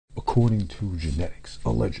according to genetics,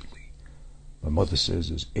 allegedly. My mother says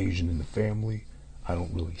there's Asian in the family. I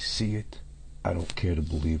don't really see it. I don't care to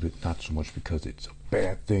believe it, not so much because it's a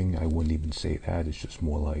bad thing. I wouldn't even say that. It's just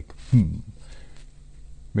more like,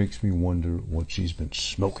 makes me wonder what she's been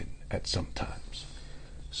smoking at some times.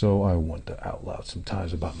 So I wonder out loud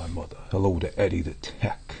sometimes about my mother. Hello to Eddie the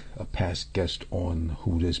Tech, a past guest on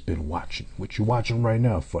Who This Been Watching, which you're watching right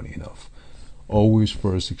now, funny enough. Always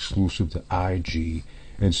first exclusive to IG,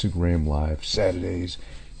 Instagram Live, Saturdays,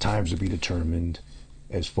 times to be determined.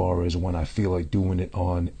 As far as when I feel like doing it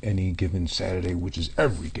on any given Saturday, which is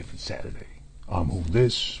every given Saturday. I'm Who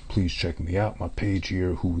This. Please check me out. My page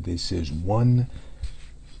here, Who This Is 1.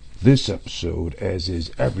 This episode, as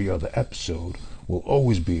is every other episode, will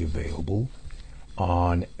always be available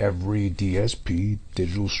on every DSP,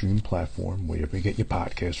 digital stream platform, wherever you get your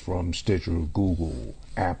podcast from, Stitcher, Google,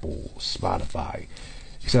 Apple, Spotify,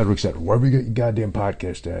 etc., etc. Wherever you get your goddamn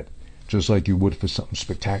podcast at, just like you would for something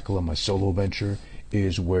spectacular, my solo venture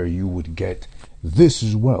is where you would get this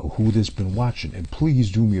as well, Who This Been Watching. And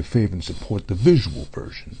please do me a favor and support the visual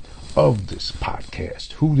version of this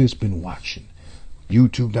podcast, Who This Been Watching.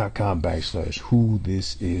 YouTube.com/Who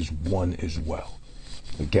This Is 1 as well.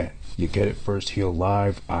 Again, you get it first here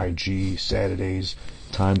live, IG, Saturdays,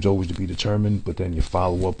 times always to be determined, but then you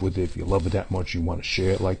follow up with it. If you love it that much, you want to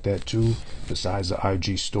share it like that too. Besides the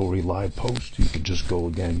IG story live post, you can just go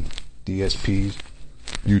again, DSPs,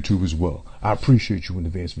 YouTube as well. I appreciate you in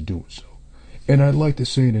advance for doing so. And I'd like to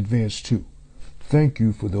say in advance too, thank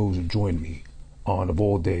you for those who joined me on, of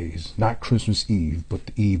all days, not Christmas Eve, but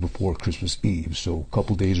the eve before Christmas Eve, so a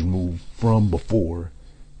couple days removed from before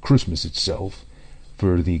Christmas itself,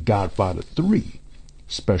 for the Godfather 3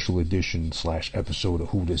 special edition / episode of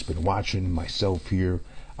Who This Been Watching. Myself here,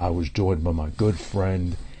 I was joined by my good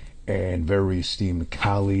friend and very esteemed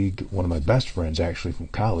colleague, one of my best friends actually from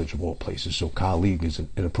college of all places, so colleague is an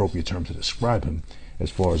inappropriate term to describe him as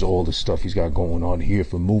far as all the stuff he's got going on here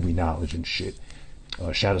for movie knowledge and shit.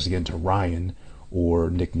 Shout outs again to Ryan, or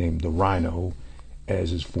nicknamed the Rhino, as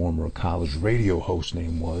his former college radio host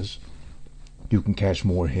name was. You can catch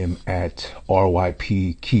more of him at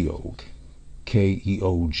RYP Keogh,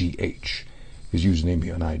 Keogh, his username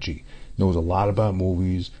here on IG. Knows a lot about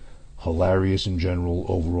movies, hilarious in general,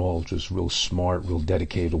 overall, just real smart, real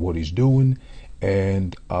dedicated to what he's doing,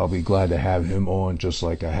 and I'll be glad to have him on, just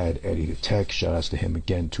like I had Eddie the Tech. Shout outs to him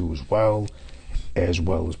again too as well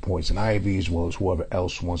as Poison Ivy, as well as whoever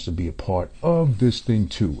else wants to be a part of this thing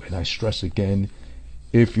too. And I stress again,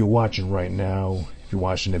 if you're watching right now, if you're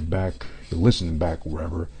watching it back, you're listening back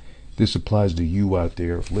wherever, this applies to you out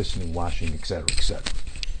there, listening, watching, etc., etc.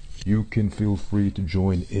 You can feel free to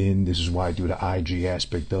join in. This is why I do the IG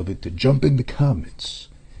aspect of it, to jump in the comments.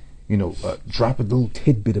 Drop a little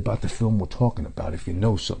tidbit about the film we're talking about if you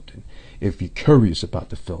know something. If you're curious about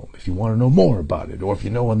the film, if you want to know more about it, or if you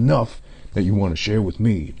know enough that you want to share with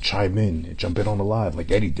me, chime in and jump in on the live like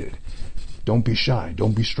Eddie did. Don't be shy.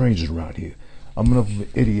 Don't be strangers around here. I'm enough of an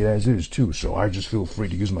idiot as is too, so I just feel free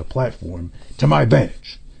to use my platform to my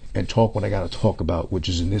advantage and talk what I got to talk about, which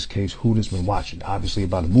is in this case Who This Been Watching. Obviously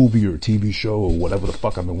about a movie or a TV show or whatever the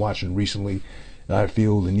fuck I've been watching recently that I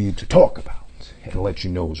feel the need to talk about and let you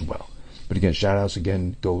know as well. But again, shout outs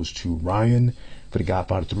again goes to Ryan for the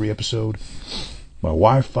Godfather 3 episode. My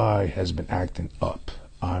Wi-Fi has been acting up.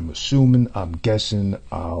 I'm guessing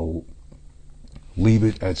I'll leave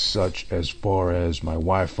it as such, as far as my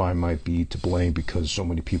Wi-Fi might be to blame because so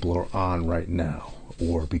many people are on right now,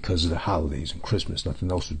 or because of the holidays and Christmas,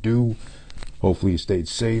 nothing else to do. Hopefully you stayed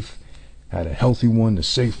safe, had a healthy one, a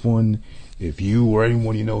safe one. If you or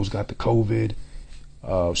anyone you know has got the COVID,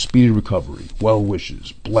 speedy recovery, well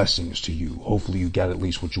wishes, blessings to you. Hopefully you got at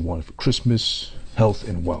least what you wanted for Christmas, health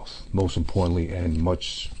and wealth, most importantly, and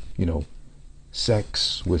much,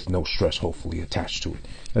 sex with no stress hopefully attached to it.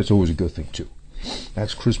 That's always a good thing too.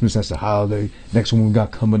 That's Christmas, that's the holiday. Next one we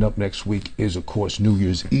got coming up next week is, of course, New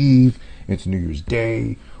Year's Eve. It's New Year's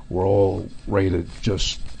Day. We're all ready to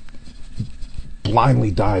just blindly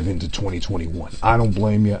dive into 2021. I don't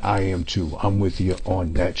blame you. I am too. I'm with you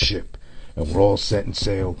on that ship. And we're all setting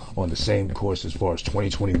sail on the same course as far as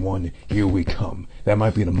 2021. Here we come. That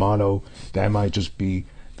might be the motto. That might just be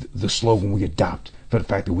the slogan we adopt for the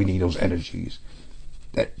fact that we need those energies.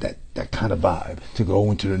 That kind of vibe to go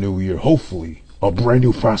into the new year. Hopefully a brand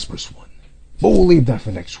new prosperous one. But we'll leave that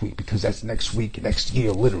for next week, because that's next week, next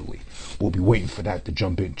year, literally. We'll be waiting for that to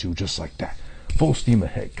jump into just like that. Full steam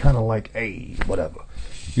ahead. Kind of like, hey, whatever.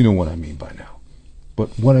 You know what I mean by now.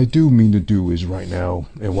 But what I do mean to do is right now,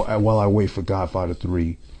 and while I wait for Godfather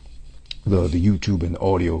 3, the YouTube and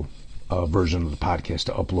audio version of the podcast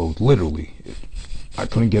to upload, literally, I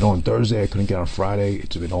couldn't get on Thursday. I couldn't get on Friday.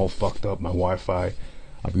 It's been all fucked up. My Wi-Fi.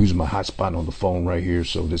 I'm using my hotspot on the phone right here,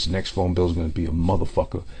 so this next phone bill is going to be a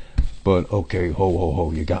motherfucker. But okay, ho ho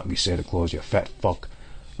ho, you got me, Santa Claus, you fat fuck.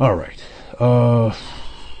 All right.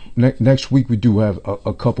 Next week we do have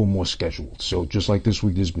a couple more scheduled. So just like this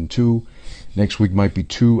week, there's been 2. Next week might be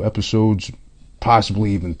 2 episodes,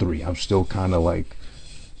 possibly even 3. I'm still kind of like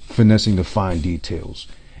finessing the fine details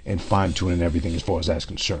and fine-tuning everything as far as that's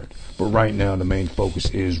concerned. But right now, the main focus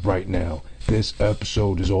is right now. This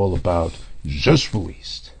episode is all about just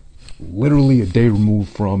released. Literally a day removed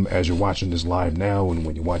from as you're watching this live now, and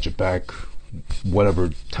when you watch it back, whatever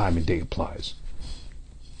time and day applies.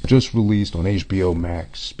 Just released on HBO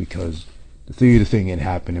Max because the theater thing ain't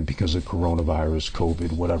happening because of coronavirus,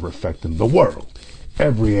 COVID, whatever affecting the world.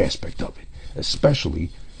 Every aspect of it. Especially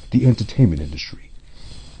the entertainment industry.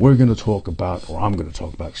 We're going to talk about, or I'm going to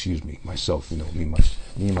talk about, myself, me,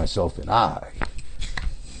 myself, and I.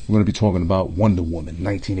 We're going to be talking about Wonder Woman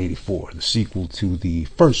 1984, the sequel to the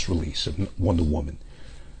first release of Wonder Woman.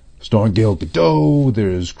 Starring Gal Gadot,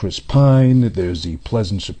 there's Chris Pine, there's the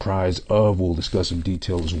pleasant surprise of, we'll discuss some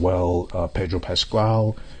detail as well, Pedro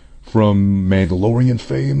Pascal from Mandalorian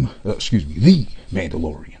fame. The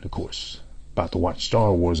Mandalorian, of course. About to watch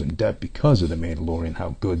Star Wars in depth because of the Mandalorian,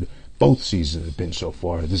 how good both seasons have been so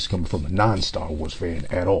far. This is coming from a non-Star Wars fan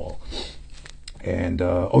at all. And,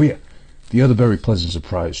 the other very pleasant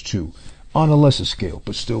surprise, too, on a lesser scale,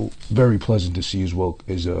 but still very pleasant to see as well,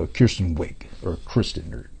 is Kristen Wiig, or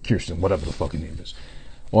Kirsten, whatever the fucking name is.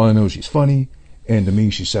 All I know is she's funny, and to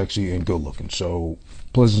me, she's sexy and good looking. So,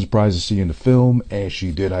 pleasant surprise to see in the film, and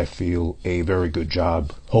she did, I feel, a very good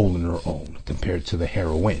job holding her own compared to the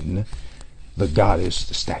heroine, the goddess,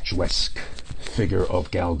 the statuesque figure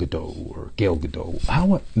of Gal Gadot, or Gal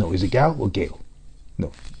Gadot. Is it Gal or Gail?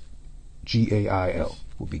 No. Gail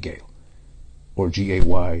would be Gail. Or Gayle,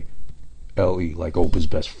 like Oprah's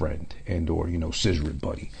best friend, and or, scissoring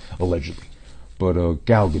buddy, allegedly. But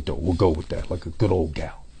Gal Gadot, we'll go with that, like a good old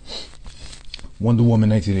gal. Wonder Woman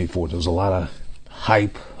 1984, there was a lot of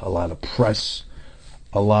hype, a lot of press,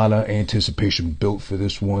 a lot of anticipation built for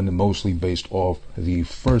this one, and mostly based off the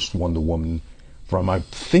first Wonder Woman from, I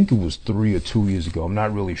think it was 3 or 2 years ago. I'm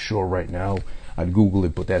not really sure right now. I'd Google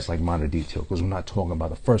it, but that's like minor detail, because we're not talking about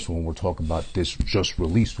the first one, we're talking about this just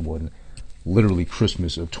released one, literally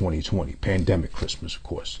Christmas of 2020, pandemic Christmas, of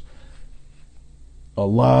course. A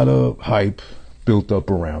lot of hype built up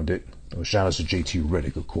around it. Shout out to JT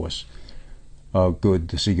Riddick, of course. Good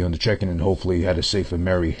to see you on the check-in, and hopefully you had a safe and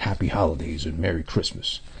merry, happy holidays and Merry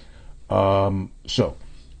Christmas. So, a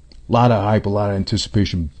lot of hype, a lot of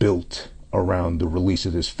anticipation built around the release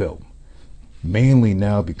of this film. Mainly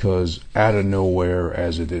now because out of nowhere,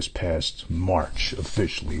 as of this past March,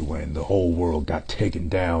 officially, when the whole world got taken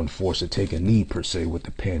down, forced to take a knee per se with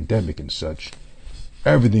the pandemic and such,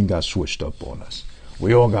 everything got switched up on us.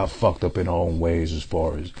 We all got fucked up in our own ways as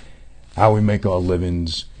far as how we make our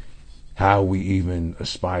livings, how we even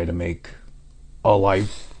aspire to make a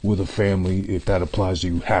life with a family, if that applies to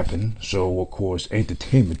you, happen. So, of course,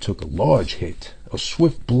 entertainment took a large hit, a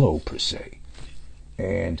swift blow per se.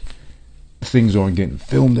 And things aren't getting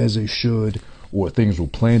filmed as they should, or things were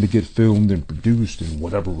planned to get filmed and produced and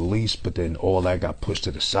whatever released, but then all that got pushed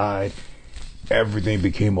to the side. Everything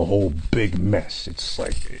became a whole big mess. It's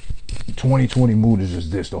like 2020 mood is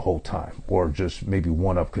just this the whole time, or just maybe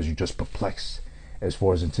one up because you're just perplexed as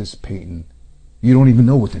far as anticipating. You don't even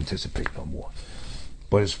know what to anticipate no more.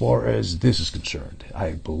 But as far as this is concerned,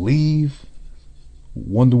 I believe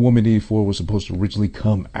Wonder Woman 84 was supposed to originally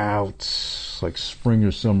come out like spring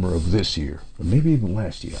or summer of this year, or maybe even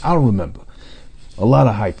last year. I don't remember. A lot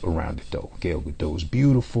of hype around it though. Gal Gadot was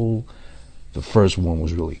beautiful. The first one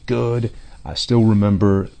was really good. I still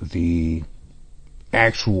remember the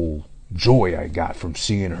actual joy I got from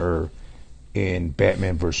seeing her in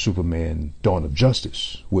Batman vs Superman: Dawn of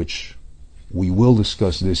Justice, which we will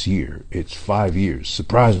discuss this year. It's 5 years.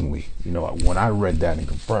 Surprisingly, when I read that and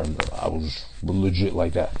confirmed, I was legit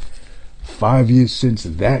like that. 5 years since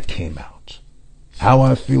that came out. How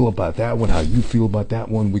I feel about that one, how you feel about that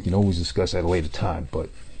one, we can always discuss at a later time. But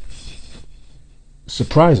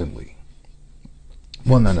surprisingly,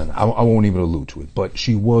 well, no, I won't even allude to it. But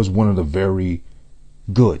she was one of the very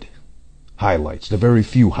good highlights, the very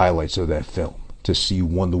few highlights of that film, to see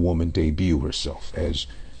Wonder Woman debut herself as,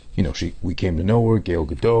 we came to know her, Gal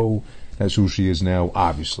Gadot. That's who she is now,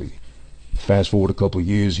 obviously. Fast forward a couple of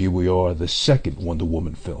years, here we are, the second Wonder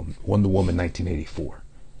Woman film, Wonder Woman 1984.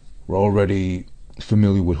 We're already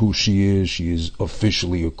familiar with who she is. She is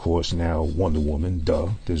officially, of course, now Wonder Woman. Duh.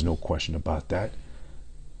 There's no question about that.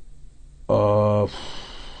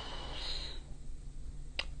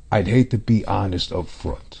 I'd hate to be honest up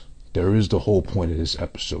front. There is the whole point of this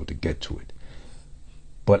episode to get to it.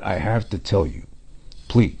 But I have to tell you,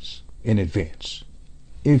 please, in advance,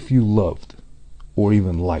 if you loved or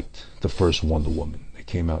even liked the first Wonder Woman that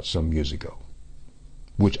came out some years ago,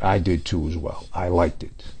 which I did too as well. I liked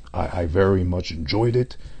it. I very much enjoyed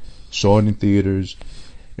it. Saw it in theaters.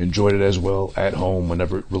 Enjoyed it as well at home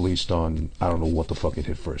whenever it released on, I don't know what the fuck it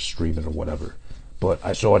hit first, streaming or whatever. But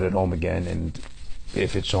I saw it at home again, and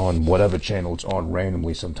if it's on whatever channel it's on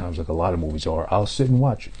randomly, sometimes like a lot of movies are, I'll sit and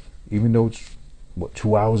watch it. Even though it's,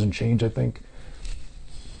 2 hours and change, I think.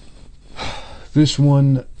 This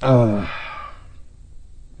one, let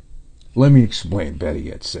me explain, better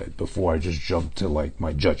yet said, before I just jump to like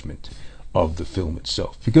my judgment of the film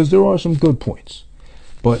itself. Because there are some good points.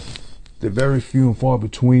 But they're very few and far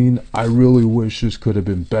between. I really wish this could have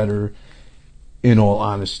been better, in all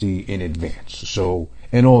honesty, in advance. So,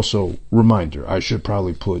 and also, reminder, I should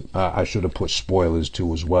have put spoilers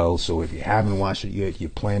too as well. So if you haven't watched it yet, you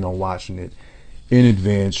plan on watching it in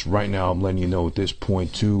advance. Right now, I'm letting you know at this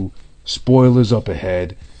point too. Spoilers up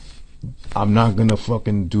ahead. I'm not gonna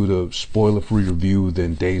fucking do the spoiler-free review,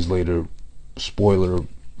 then days later,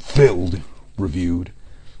 spoiler-filled reviewed.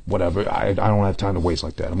 Whatever. I don't have time to waste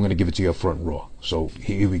like that. I'm gonna give it to you up front raw. So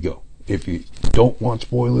here we go. If you don't want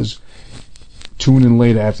spoilers, tune in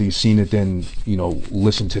later after you've seen it. Then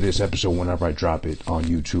listen to this episode whenever I drop it on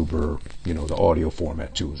YouTube or the audio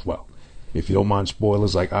format too as well. If you don't mind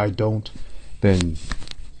spoilers like I don't, then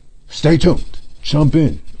stay tuned. Jump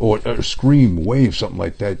in or scream, wave, something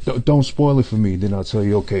like that. Don't spoil it for me. Then I'll tell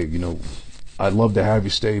you, okay, I'd love to have you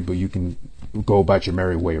stay, but you can go about your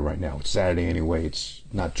merry way right now. It's Saturday anyway. It's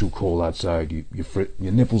not too cold outside.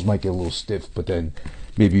 Your nipples might get a little stiff, but then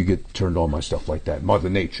maybe you get turned on by stuff like that. Mother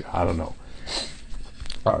Nature. I don't know.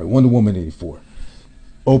 All right, Wonder Woman 84.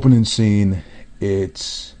 Opening scene.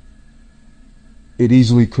 It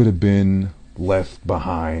easily could have been left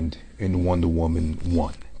behind in Wonder Woman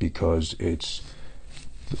 1 because it's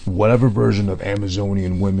whatever version of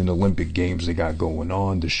Amazonian women Olympic Games they got going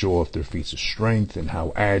on to show off their feats of strength and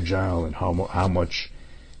how agile and how much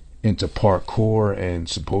into parkour and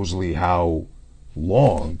supposedly how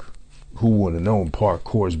long, who would have known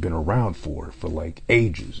parkour has been around for like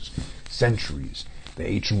ages, centuries. The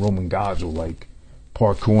ancient Roman gods were like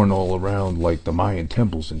parkouring all around like the Mayan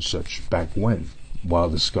temples and such back when, while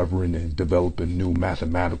discovering and developing new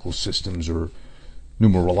mathematical systems or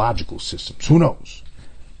numerological systems. Who knows?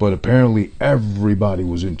 But apparently everybody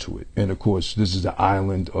was into it. And of course, this is the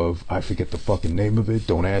island of, I forget the fucking name of it,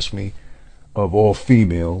 don't ask me, of all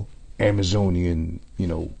female Amazonian,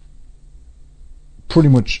 pretty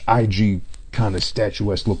much IG kind of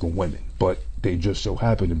statuesque looking women. But they just so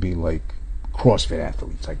happen to be like CrossFit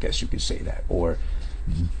athletes, I guess you could say that. Or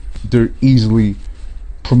they're easily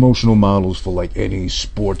promotional models for like any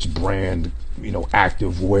sports brand,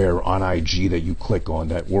 active wear on IG that you click on,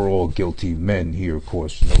 that we're all guilty, men here, of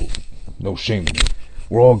course, no shame in it.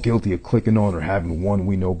 We're all guilty of clicking on or having one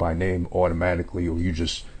we know by name automatically, or you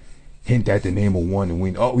just hint at the name of one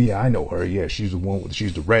and oh yeah, I know her, yeah, she's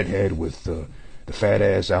the redhead with the fat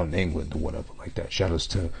ass out in England or whatever like that. Shout outs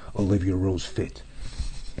to Olivia Rose Fit.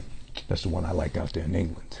 That's the one I like out there in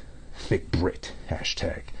England. Thick Brit,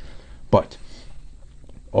 hashtag. But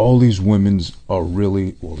all these women are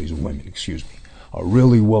really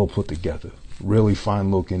well put together, really fine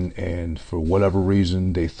looking, and for whatever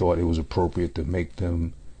reason they thought it was appropriate to make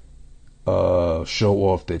them show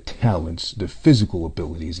off their talents, their physical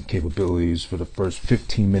abilities and capabilities for the first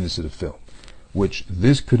 15 minutes of the film, which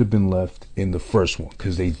this could have been left in the first one,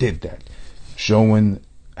 because they did that, showing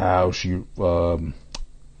how she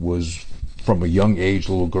was from a young age,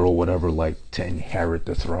 little girl, whatever, like to inherit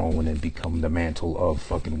the throne and become the mantle of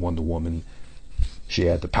fucking Wonder Woman. She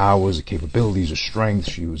had the powers, the capabilities, the strength.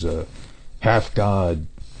 She was a half god,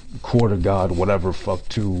 quarter god, whatever, fuck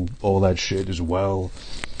too, all that shit as well.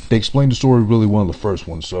 They explained the story really well in the first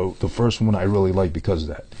one, so the first one I really like because of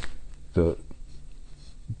that. The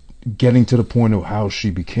getting to the point of how she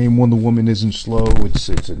became Wonder Woman isn't slow. It's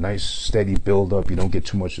a nice steady build up. You don't get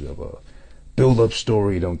too much of a build-up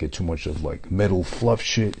story, don't get too much of like middle fluff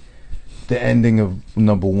shit. The ending of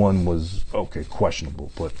number 1 was okay,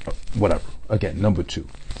 questionable, but whatever. Again, number 2,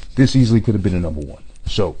 this easily could have been a number 1,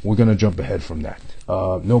 so we're gonna jump ahead from that.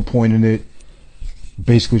 No point in it.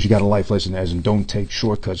 Basically, she got a life lesson as in don't take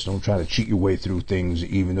shortcuts, don't try to cheat your way through things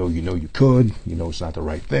even though you could, it's not the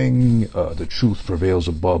right thing. The truth prevails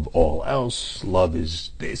above all else. Love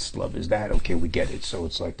is this, love is that. Okay, we get it. So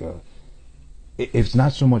it's like it's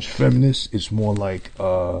not so much feminist, it's more like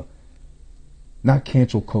not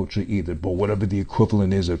cancel culture either, but whatever the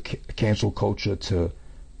equivalent is of cancel culture to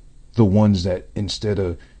the ones that instead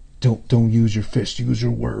of don't use your fist, use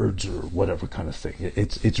your words or whatever kind of thing.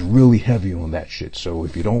 It's really heavy on that shit. So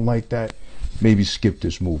if you don't like that, maybe skip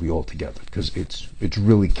this movie altogether because it's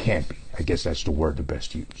really campy. I guess that's the word to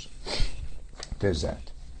best use. There's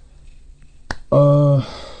that.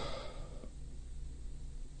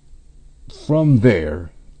 From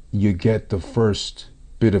there, you get the first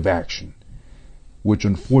bit of action, which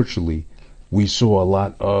unfortunately we saw a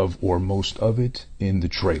lot of, or most of it, in the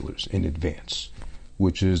trailers in advance,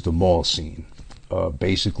 which is the mall scene.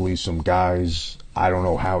 Basically, some guys, I don't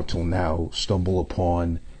know how till now, stumble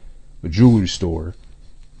upon a jewelry store,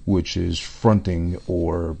 which is fronting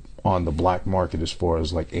or on the black market as far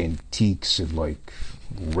as like antiques and like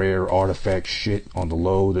rare artifact shit on the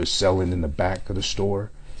low. They're selling in the back of the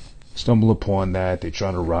store. Stumble upon that. They're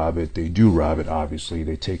trying to rob it. They do rob it, obviously.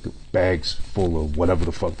 They take bags full of whatever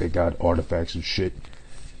the fuck they got, artifacts and shit.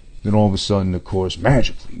 Then all of a sudden, of course,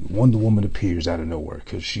 magically, Wonder Woman appears out of nowhere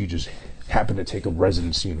because she just happened to take up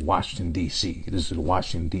residency in Washington, D.C. This is the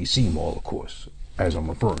Washington, D.C. mall, of course, as I'm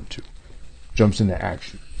referring to. Jumps into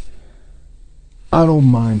action. I don't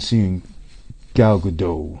mind seeing Gal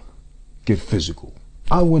Gadot get physical.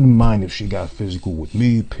 I wouldn't mind if she got physical with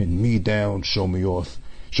me, pinned me down,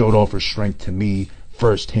 showed off her strength to me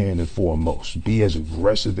firsthand and foremost. Be as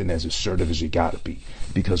aggressive and as assertive as you gotta be.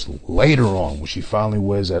 Because later on, when she finally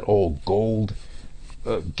wears that all gold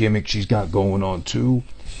gimmick she's got going on too,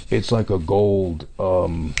 it's like a gold,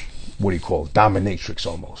 dominatrix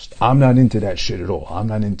almost. I'm not into that shit at all. I'm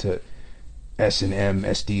not into S&M,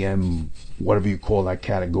 SDM, whatever you call that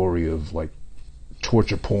category of like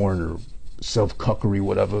torture porn or self-cuckery,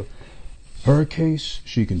 whatever. Her case,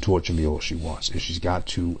 she can torture me all she wants. If she's got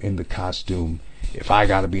to, in the costume, if I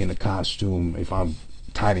gotta be in the costume, if I'm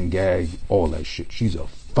tied and gagged, all that shit. She's a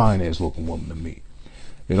fine-ass looking woman to me.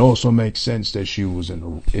 It also makes sense that she was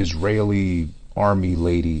an Israeli army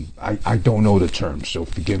lady. I don't know the term, so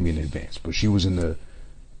forgive me in advance, but she was in the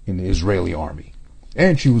Israeli army.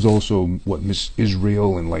 And she was also, Miss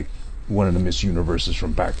Israel and like one of the Miss Universes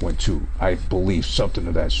from back when too. I believe something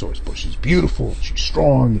of that sort. But she's beautiful, she's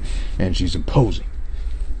strong, and she's imposing.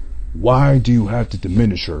 Why do you have to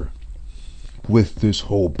diminish her with this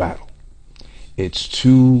whole battle? It's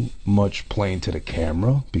too much playing to the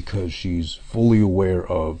camera because she's fully aware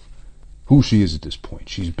of who she is at this point.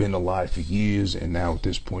 She's been alive for years, and now at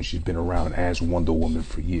this point she's been around as Wonder Woman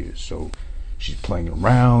for years. So she's playing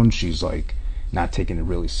around, she's like not taking it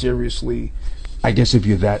really seriously. I guess if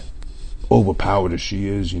you're that overpowered as she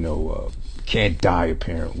is, can't die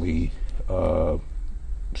apparently,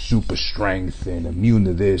 super strength and immune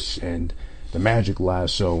to this and the magic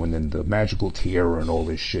lasso and then the magical tiara and all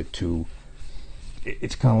this shit too,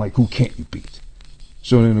 it's kind of like, who can't you beat?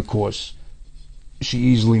 So then of course she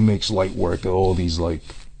easily makes light work of all these like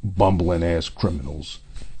bumbling ass criminals.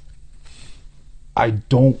 I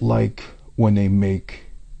don't like when they make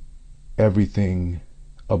everything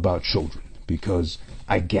about children, because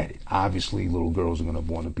I get it. Obviously, little girls are going to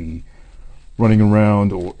want to be running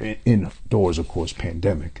around or indoors, of course,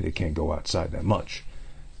 pandemic. They can't go outside that much.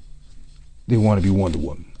 They want to be Wonder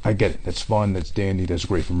Woman. I get it. That's fun. That's dandy. That's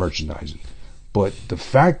great for merchandising. But the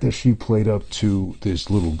fact that she played up to this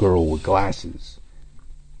little girl with glasses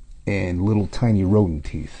and little tiny rodent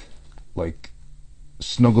teeth, like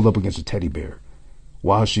snuggled up against a teddy bear,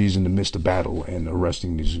 while she's in the midst of battle and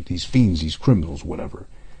arresting these fiends, these criminals, whatever.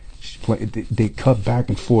 They cut back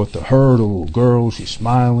and forth to her, the little girl. She's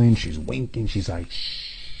smiling, she's winking, she's like,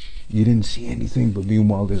 shh, you didn't see anything. But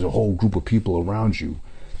meanwhile, there's a whole group of people around you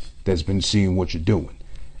that's been seeing what you're doing.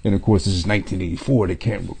 And of course, this is 1984. They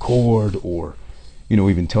can't record or,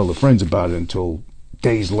 even tell their friends about it until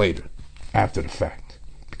days later, after the fact.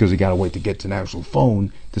 Because they gotta wait to get to an actual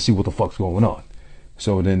phone to see what the fuck's going on.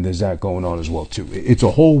 So then there's that going on as well too. It's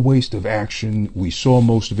a whole waste of action. We saw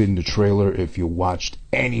most of it in the trailer if you watched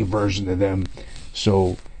any version of them.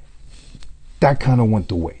 So that kind of went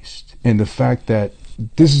to waste. And the fact that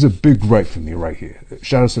this is a big gripe for me right here.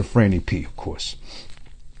 Shout out to Franny P, of course.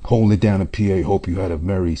 Holding it down in PA. Hope you had a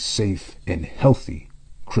very safe and healthy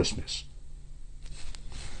Christmas.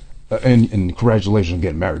 And congratulations on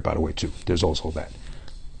getting married, by the way, too. There's also that.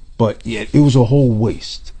 But yeah, it was a whole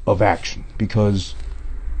waste of action because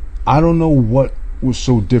I don't know what was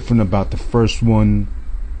so different about the first one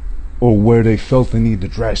or where they felt the need to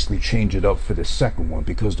drastically change it up for the second one,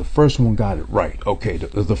 because the first one got it right. Okay,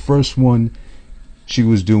 the first one, she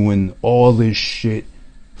was doing all this shit,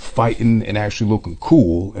 fighting and actually looking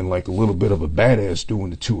cool and like a little bit of a badass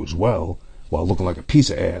doing the two as well, while looking like a piece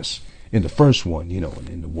of ass in the first one,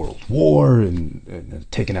 in the World War and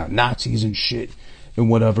taking out Nazis and shit and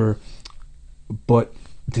whatever. But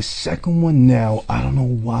The second one now, I don't know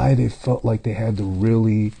why they felt like they had to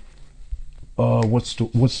really what's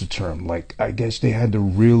the term? Like, I guess they had to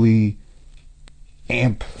really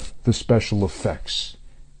amp the special effects.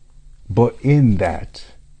 But in that,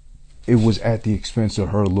 it was at the expense of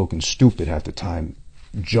her looking stupid at the time.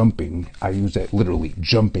 Jumping, I use that literally,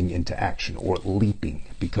 jumping into action, or leaping,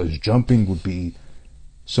 because jumping would be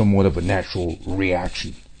somewhat of a natural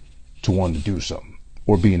reaction to wanting to do something,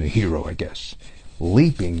 or being a hero, I guess.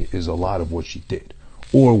 Leaping is a lot of what she did.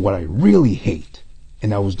 Or what I really hate,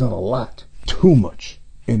 and that was done a lot, too much,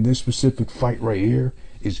 in this specific fight right here,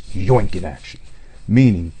 is yoinking action.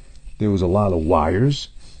 Meaning, there was a lot of wires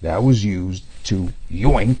that was used to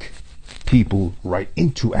yoink people right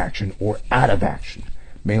into action or out of action.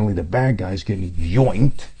 Mainly the bad guys getting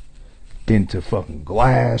yoinked into fucking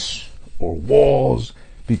glass or walls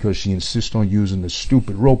because she insists on using the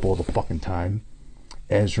stupid rope all the fucking time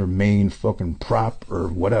as her main fucking prop or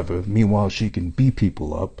whatever. Meanwhile, she can beat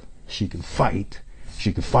people up, she can fight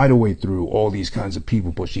her way through all these kinds of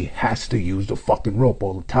people, but she has to use the fucking rope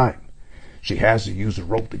all the time. She has to use the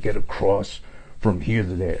rope to get across from here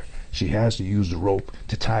to there. She has to use the rope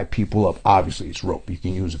to tie people up. Obviously, it's rope. You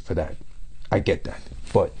can use it for that. I get that.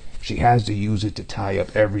 But she has to use it to tie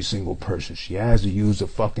up every single person. She has to use the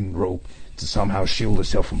fucking rope to somehow shield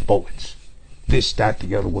herself from bullets. This, that,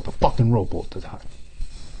 the other, with the fucking rope all the time.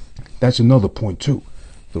 That's another point, too.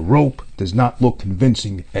 The rope does not look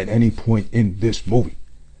convincing at any point in this movie.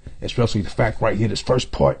 Especially the fact right here, this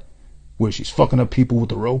first part, where she's fucking up people with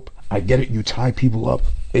the rope. I get it, you tie people up.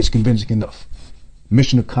 It's convincing enough.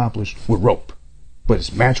 Mission accomplished with rope. But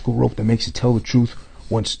it's magical rope that makes you tell the truth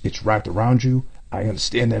once it's wrapped around you. I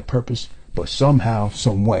understand that purpose. But somehow,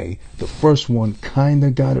 some way, the first one kind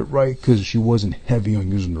of got it right because she wasn't heavy on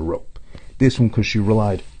using the rope. This one, because she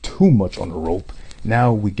relied too much on the rope,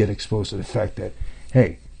 now we get exposed to the fact that,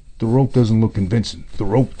 hey, the rope doesn't look convincing. The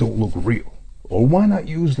rope don't look real. Or why not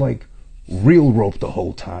use, like, real rope the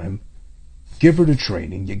whole time? Give her the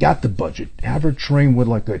training. You got the budget. Have her train with,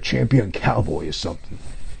 like, a champion cowboy or something.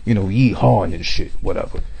 You know, yee-hawing and shit,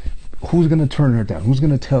 whatever. Who's going to turn her down? Who's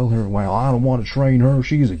going to tell her, well, I don't want to train her.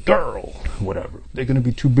 She's a girl. Whatever. They're going to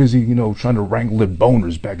be too busy, you know, trying to wrangle their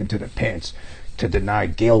boners back into their pants to deny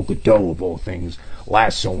Gal Gadot, of all things,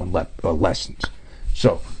 lassoing lessons.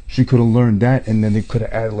 So, she could have learned that, and then they could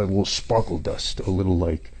have added like a little sparkle dust, a little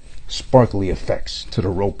like sparkly effects to the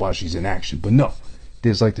rope while she's in action. But no,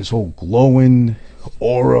 there's like this whole glowing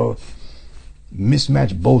aura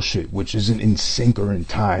mismatched bullshit, which isn't in sync or in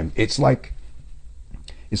time. It's like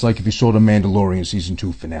if you saw the Mandalorian season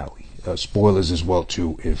 2 finale. Spoilers as well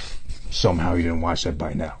too, if somehow you didn't watch that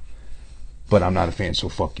by now. But I'm not a fan, so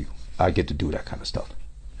fuck you. I get to do that kind of stuff.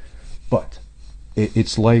 But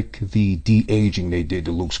it's like the de-aging they did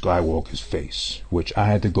to Luke Skywalker's face, which I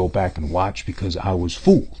had to go back and watch because I was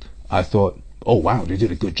fooled. I thought, oh wow, they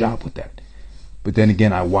did a good job with that. But then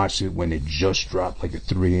again, I watched it when it just dropped, like at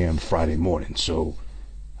 3 a.m. Friday morning, so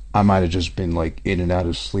I might have just been like in and out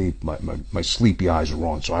of sleep. My sleepy eyes were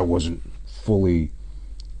on, so I wasn't fully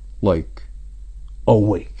like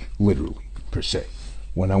awake, literally, per se.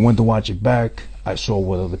 When I went to watch it back, I saw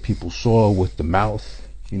what other people saw with the mouth,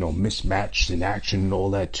 you know, mismatched in action and all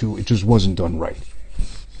that too. It just wasn't done right.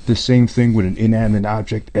 The same thing with an inanimate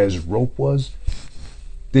object as rope was.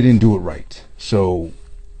 They didn't do it right. So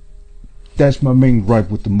that's my main gripe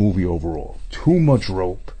with the movie overall. Too much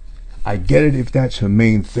rope. I get it if that's her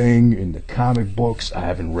main thing in the comic books. I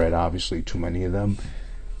haven't read, obviously, too many of them.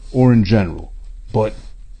 Or in general. But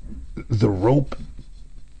the rope,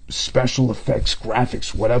 special effects,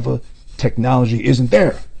 graphics, whatever, technology isn't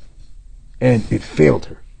there. And it failed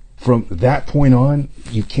her. From that point on,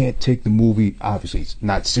 you can't take the movie, obviously, it's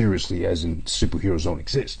not seriously, as in superheroes don't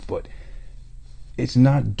exist, but it's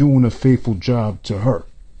not doing a faithful job to her.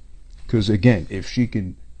 Because again, if she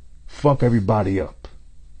can fuck everybody up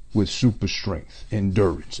with super strength,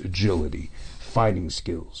 endurance, agility, fighting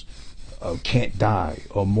skills, can't die,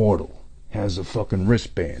 immortal, has the fucking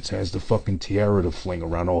wristbands, has the fucking tiara to fling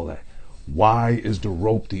around, all that, why is the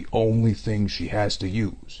rope the only thing she has to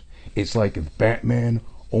use? It's like if Batman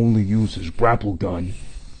only used his grapple gun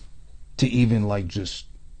to even like just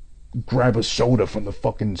grab a soda from the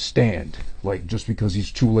fucking stand, like just because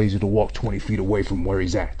he's too lazy to walk 20 feet away from where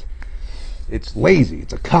he's at. It's lazy.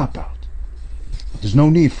 It's a cop-out. There's no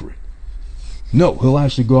need for it. No, he'll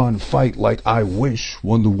actually go out and fight like I wish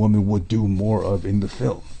Wonder Woman would do more of in the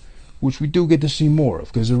film, which we do get to see more of,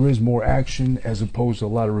 because there is more action, as opposed to a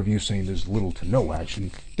lot of reviews saying there's little to no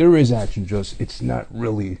action. There is action, just it's not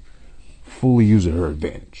really fully using her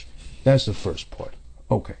advantage. That's the first part.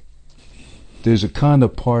 Okay. There's a kind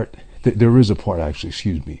of part There is a part, actually,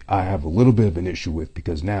 excuse me, I have a little bit of an issue with,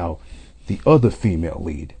 because now the other female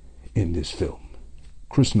lead in this film,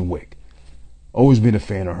 Kristen Wiig, always been a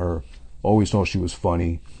fan of her, always thought she was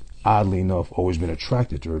funny. Oddly enough, always been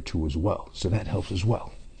attracted to her too as well. So that helps as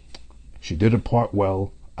well. She did her part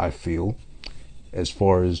well, I feel. As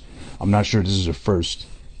far as, I'm not sure this is her first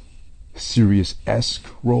serious-esque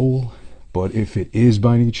role, but if it is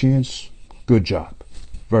by any chance, good job.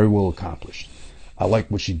 Very well accomplished. I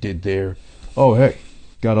like what she did there. Oh, hey,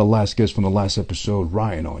 got our last guest from the last episode,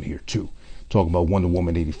 Ryan, on here too. Talking about Wonder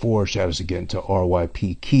Woman 84. Shout outs again to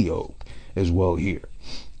RYP Keogh as well here.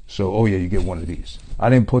 So, oh yeah, you get one of these. I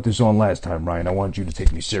didn't put this on last time, Ryan. I wanted you to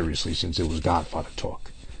take me seriously since it was Godfather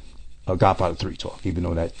talk. Godfather 3 talk, even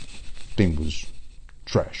though that thing was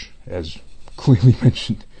trash, as clearly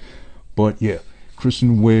mentioned. But yeah,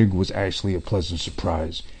 Kristen Wiig was actually a pleasant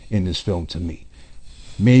surprise in this film to me.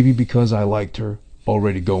 Maybe because I liked her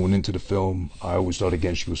already going into the film. I always thought,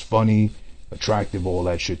 again, she was funny, attractive, all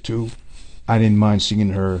that shit too. I didn't mind seeing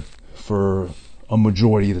her for a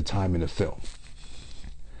majority of the time in the film.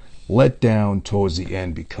 Let down towards the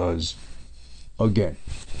end because, again,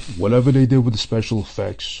 whatever they did with the special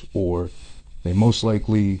effects, or they most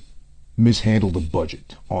likely mishandled the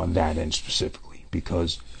budget on that end specifically,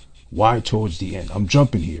 because why towards the end? I'm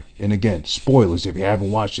jumping here, and again, spoilers if you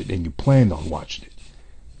haven't watched it and you planned on watching it.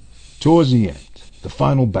 Towards the end, the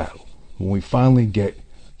final battle, when we finally get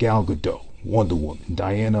Gal Gadot, Wonder Woman,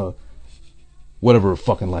 Diana, whatever her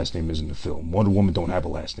fucking last name is in the film. Wonder Woman don't have a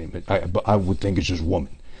last name. I would think it's just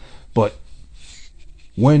woman. But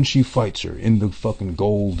when she fights her in the fucking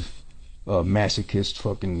gold masochist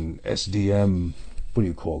fucking SDM, what do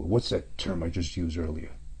you call it? What's that term I just used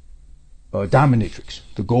earlier? Dominatrix.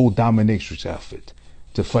 The gold dominatrix outfit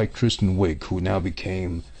to fight Kristen Wiig, who now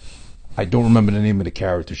became, I don't remember the name of the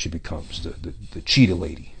character she becomes, the cheetah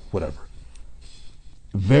lady, whatever.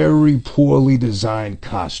 Very poorly designed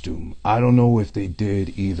costume. I don't know if they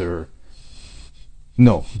did either.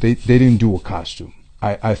 No, they didn't do a costume.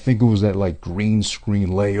 I think it was that like green screen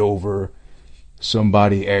layover.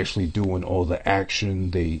 Somebody actually doing all the action.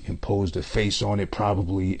 They imposed a face on it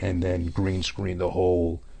probably, and then green screen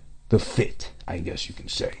the fit, I guess you can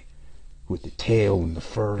say, with the tail and the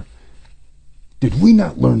fur. Did we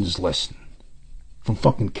not learn this lesson from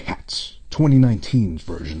fucking Cats? 2019's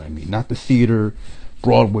version, I mean, not the theater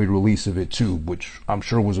Broadway release of it too, which I'm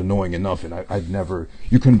sure was annoying enough, and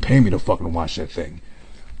you couldn't pay me to fucking watch that thing.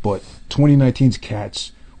 But 2019's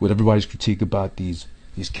Cats, with everybody's critique about these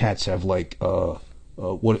cats have like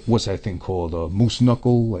what's that thing called, moose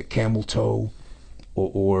knuckle, like camel toe,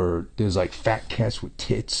 or there's like fat cats with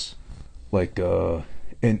tits, like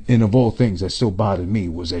and of all things that still bothered me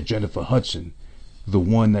was that Jennifer Hudson, the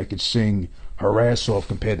one that could sing her ass off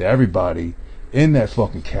compared to everybody in that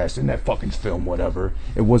fucking cast, in that fucking film, whatever.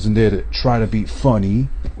 It wasn't there to try to be funny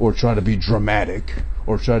or try to be dramatic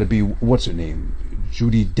or try to be, what's her name,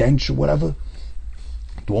 Judi Dench or whatever.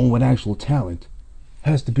 The one with actual talent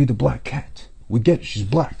has to be the black cat. We get it, she's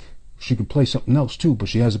black. She could play something else too, but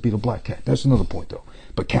she has to be the black cat. That's another point though.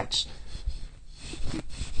 But Cats,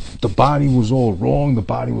 the body was all wrong, the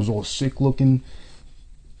body was all sick looking,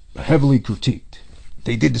 heavily critiqued.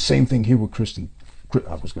 They did the same thing here with Kristen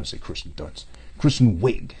Dunst. Kristen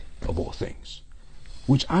Wiig, of all things.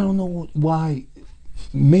 Which I don't know why.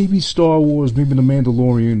 Maybe Star Wars, maybe The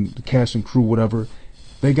Mandalorian, the cast and crew, whatever,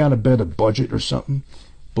 they got a better budget or something.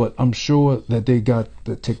 But I'm sure that they got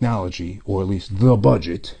the technology, or at least the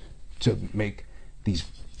budget, to make these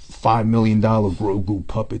 $5 million Grogu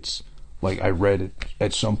puppets. Like I read it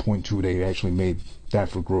at some point too, they actually made that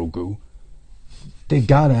for Grogu. They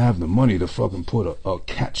gotta have the money to fucking put a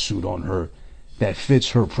cat suit on her that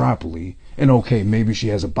fits her properly. And okay, maybe she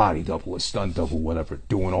has a body double, a stunt double, whatever,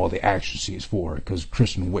 doing all the action scenes for her. Because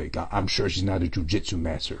Kristen Wiig, I'm sure she's not a jiu-jitsu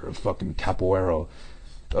master or a fucking capoeira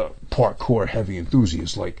parkour heavy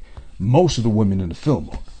enthusiast like most of the women in the film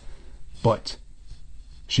are. But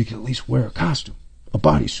she could at least wear a costume, a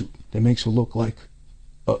bodysuit that makes her look like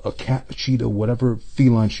a cat, a cheetah, whatever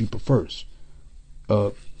feline she prefers.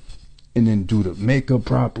 And then do the makeup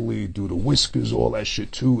properly, do the whiskers, all that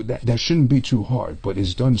shit too. That shouldn't be too hard, but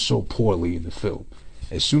it's done so poorly in the film.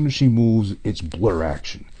 As soon as she moves, it's blur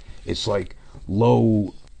action. It's like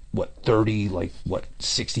low,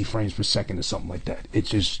 60 frames per second or something like that.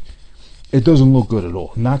 It doesn't look good at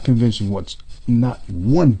all. Not convincing not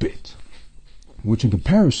one bit. Which in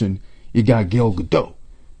comparison, you got Gal Gadot,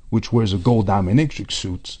 which wears a gold dominatrix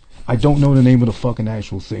suits. I don't know the name of the fucking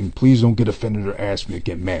actual thing. Please don't get offended or ask me to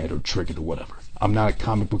get mad or triggered or whatever. I'm not a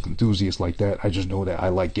comic book enthusiast like that. I just know that I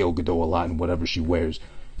like Gal Gadot a lot and whatever she wears.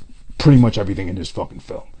 Pretty much everything in this fucking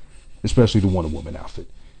film. especially the Wonder Woman outfit.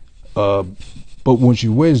 Uh, but when she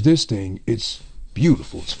wears this thing, it's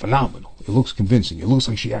beautiful. It's phenomenal. It looks convincing. It looks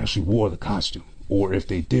like she actually wore the costume. Or if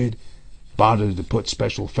they did bother to put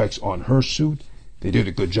special effects on her suit, they did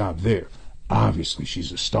a good job there. Obviously,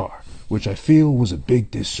 she's a star, which I feel was a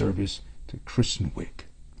big disservice to Kristen Wiig.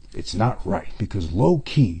 It's not right, because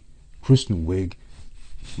low-key, Kristen Wiig,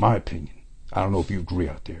 my opinion, I don't know if you agree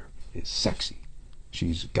out there, is sexy.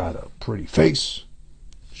 She's got a pretty face.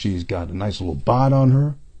 She's got a nice little bod on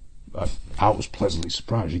her. I was pleasantly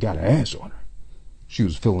surprised. She got an ass on her. She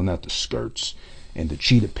was filling out the skirts and the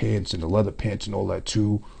cheetah pants and the leather pants and all that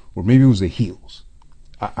too. Or maybe it was the heels.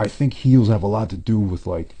 I think heels have a lot to do with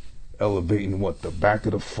like elevating the back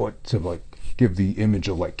of the foot to like give the image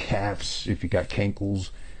of like calves if you got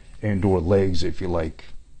cankles, and or legs if you like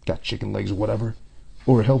got chicken legs or whatever.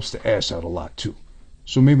 Or it helps the ass out a lot too.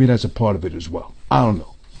 So maybe that's a part of it as well. I don't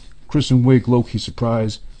know. Kristen Wiig, low-key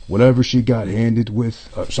surprised. Whatever she got handed to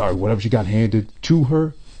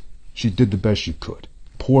her, she did the best she could.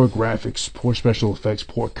 Poor graphics, poor special effects,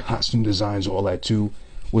 poor costume designs, all that too,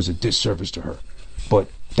 was a disservice to her. But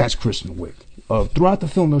that's Kristen Wiig. Throughout the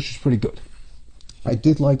film, though, she's pretty good. I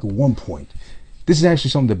did like at one point. This is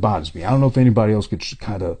actually something that bothers me. I don't know if anybody else could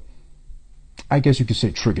kind of, I guess you could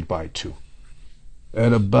say, triggered by it too.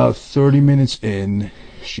 At about 30 minutes in,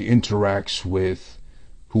 she interacts with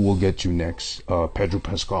who we'll get to next, Pedro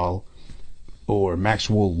Pascal, or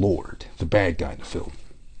Maxwell Lord, the bad guy in the film.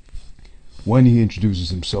 When he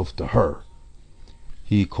introduces himself to her,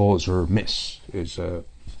 he calls her Miss. It's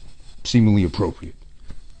seemingly appropriate.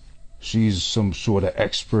 She's some sort of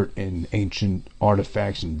expert in ancient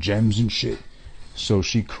artifacts and gems and shit. So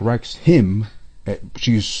she corrects him.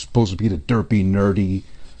 She's supposed to be the derpy, nerdy,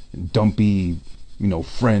 dumpy,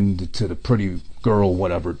 friend to the pretty girl,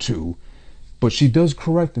 whatever, too. But she does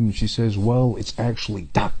correct him, and she says, well, it's actually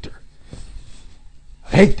doctor. I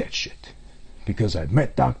hate that shit, because I've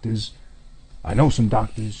met doctors. I know some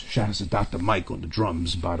doctors. Shout out to Dr. Mike on the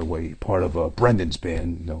drums, by the way, part of Brendan's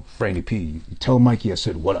band, Franny P. You tell Mikey I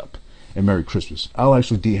said, what up, and Merry Christmas. I'll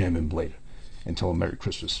actually DM him later and tell him Merry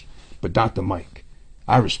Christmas. But Dr. Mike,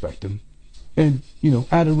 I respect him. And,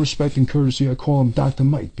 out of respect and courtesy, I call him Dr.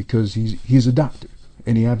 Mike, because he's a doctor,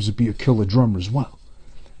 and he happens to be a killer drummer as well.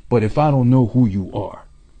 But if I don't know who you are,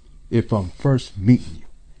 if I'm first meeting you,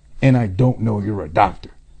 and I don't know you're a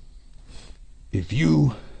doctor, if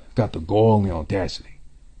you got the gall and the audacity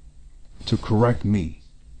to correct me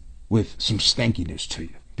with some stankiness to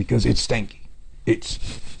you, because it's stanky,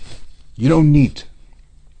 you don't need to.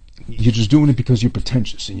 You're just doing it because you're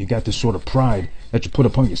pretentious, and you got this sort of pride that you put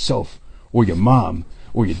upon yourself, or your mom,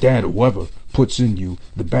 or your dad, or whoever puts in you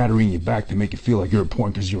the battery in your back to make you feel like you're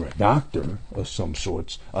important because you're a doctor of some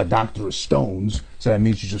sorts, a doctor of stones, so that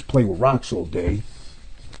means you just play with rocks all day.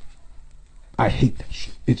 I hate that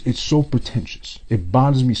shit. It's so pretentious. It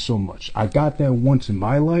bothers me so much. I got that once in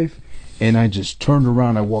my life, and I just turned around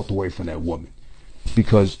and I walked away from that woman,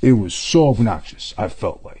 because it was so obnoxious. I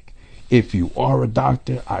felt like, if you are a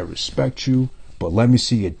doctor, I respect you, but let me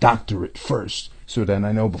see your doctorate first, so then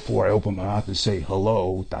I know before I open my mouth and say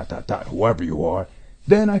hello, ... whoever you are,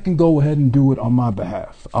 then I can go ahead and do it on my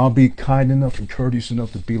behalf. I'll be kind enough and courteous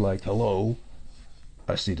enough to be like, hello,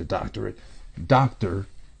 I see the doctorate, doctor,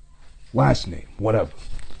 last name, whatever.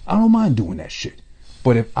 I don't mind doing that shit.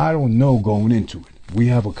 But if I don't know going into it, we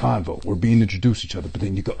have a convo, we're being introduced to each other, but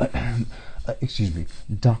then you go, excuse me,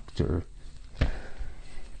 doctor,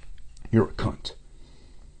 you're a cunt.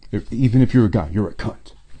 Even if you're a guy, you're a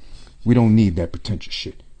cunt. We don't need that pretentious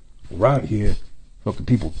shit. We're out here, fucking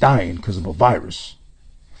people dying because of a virus.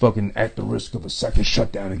 Fucking at the risk of a second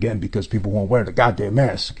shutdown again because people won't wear the goddamn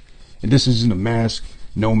mask. And this isn't a mask,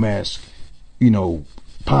 no mask,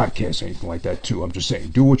 podcast or anything like that too. I'm just saying,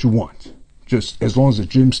 do what you want. Just as long as the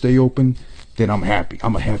gyms stay open, then I'm happy.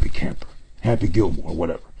 I'm a happy camper. Happy Gilmore,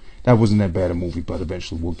 whatever. That wasn't that bad a movie, but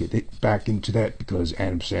eventually we'll get back into that because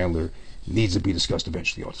Adam Sandler needs to be discussed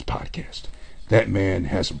eventually on this podcast. That man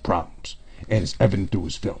has some problems, and it's evident through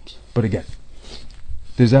his films. But again,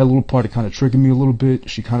 there's that little part that kind of triggered me a little bit.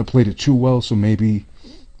 She kind of played it too well, so maybe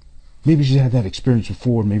she had that experience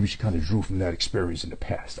before. Maybe she kind of drew from that experience in the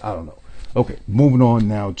past. I don't know. Okay, moving on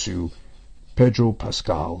now to Pedro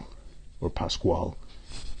Pascal, or Pasquale,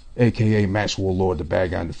 a.k.a. Maxwell Lord, the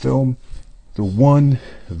bad guy in the film. The one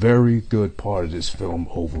very good part of this film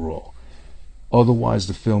overall. Otherwise,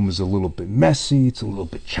 the film is a little bit messy. It's a little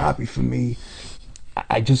bit choppy for me.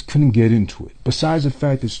 I just couldn't get into it. Besides the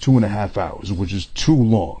fact it's 2.5 hours, which is too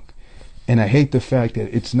long. And I hate the fact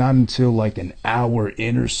that it's not until like an hour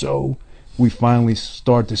in or so we finally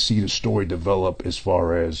start to see the story develop as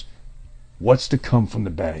far as what's to come from the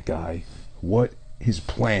bad guy, what his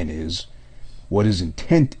plan is, what his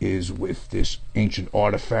intent is with this ancient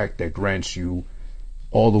artifact that grants you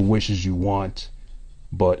all the wishes you want,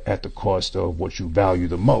 but at the cost of what you value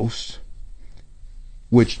the most,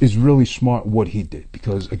 which is really smart what he did.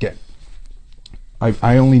 Because again,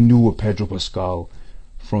 I only knew of Pedro Pascal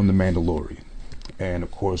from The Mandalorian, and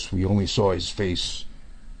of course we only saw his face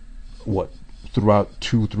throughout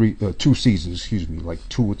two seasons, like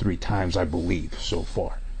 2 or 3 times I believe so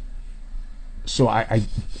far. So I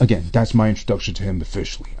again, that's my introduction to him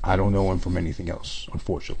officially. I don't know him from anything else,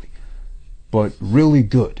 unfortunately. But really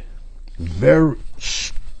good.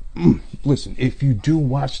 Listen, if you do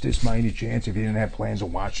watch this by any chance, if you didn't have plans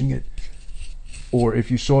of watching it, or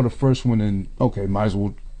if you saw the first one and, okay, might as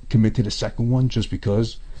well commit to the second one just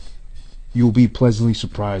because, you'll be pleasantly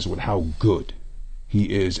surprised with how good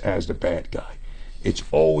he is as the bad guy. It's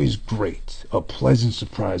always great, a pleasant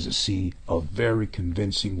surprise to see a very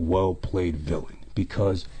convincing, well-played villain,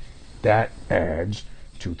 because that adds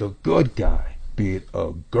to the good guy, be it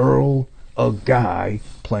a girl, a guy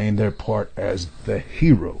playing their part as the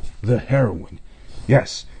hero, the heroine.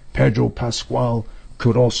 Yes, Pedro Pascal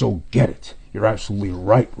could also get it. You're absolutely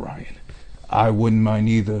right, Ryan. I wouldn't mind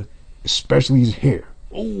either, especially his hair.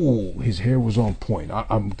 Oh, his hair was on point.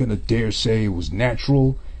 I'm gonna dare say it was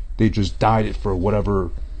natural. They just dyed it for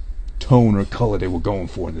whatever tone or color they were going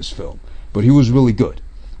for in this film. But he was really good.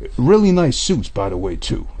 Really nice suits, by the way,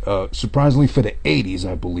 too. Surprisingly for the 80s,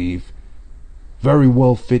 I believe. Very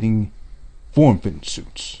well-fitting, form-fitting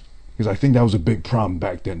suits. Because I think that was a big problem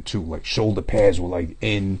back then, too. Like, shoulder pads were, like,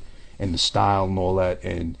 in, and the style and all that.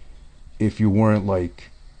 And if you weren't,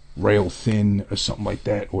 like, rail thin or something like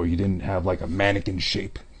that, or you didn't have, like, a mannequin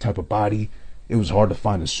shape type of body, it was hard to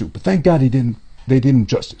find a suit. But thank God they did him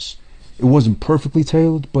justice. It wasn't perfectly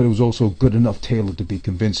tailored, but it was also good enough tailored to be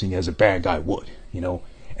convincing as a bad guy would, an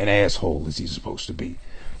asshole as he's supposed to be.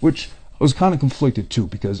 Which I was kind of conflicted too,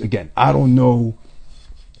 because again, I don't know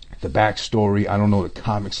the backstory, I don't know the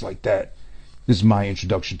comics like that. This is my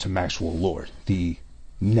introduction to Maxwell Lord, the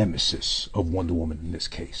nemesis of Wonder Woman in this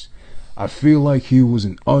case. I feel like he was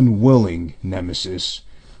an unwilling nemesis,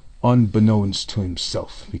 unbeknownst to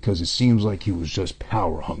himself, because it seems like he was just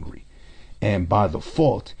power hungry. And by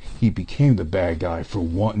default, he became the bad guy for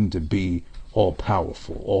wanting to be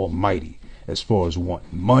all-powerful, almighty, as far as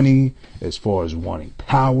wanting money, as far as wanting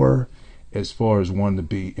power, as far as wanting to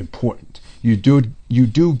be important. You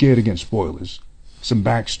do get, again, spoilers, some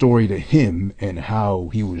backstory to him and how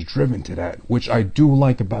he was driven to that, which I do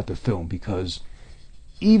like about the film, because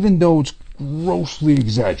even though it's grossly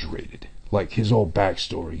exaggerated, like his whole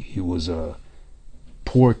backstory, he was a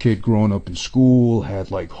poor kid growing up in school, had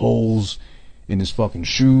like holes in his fucking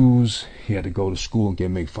shoes. He had to go to school and get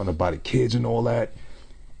made fun of by the kids and all that.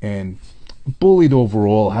 And bullied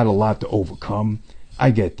overall, had a lot to overcome.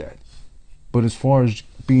 I get that. But as far as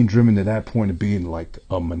being driven to that point of being like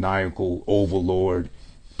a maniacal overlord,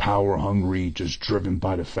 power hungry, just driven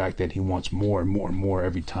by the fact that he wants more and more and more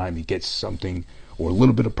every time he gets something or a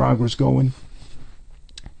little bit of progress going,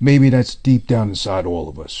 maybe that's deep down inside all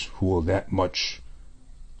of us who are that much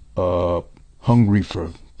hungry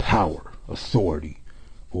for power, authority,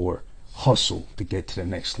 or hustle to get to the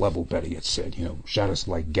next level, better yet said. Shout outs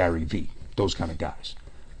like Gary Vee, those kind of guys.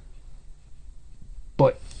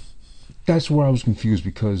 But that's where I was confused,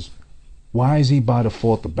 because why is he by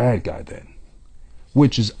default the bad guy then?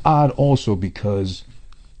 Which is odd also, because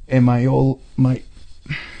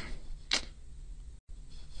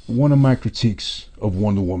one of my critiques of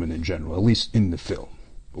Wonder Woman in general, at least in the film,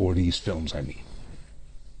 or these films I mean,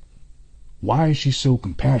 why is she so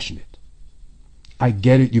compassionate? I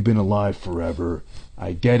get it, you've been alive forever.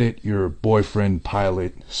 I get it, your boyfriend,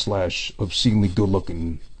 pilot, / obscenely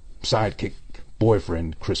good-looking sidekick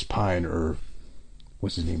boyfriend, Chris Pine, or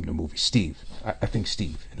what's his name in the movie? Steve. I think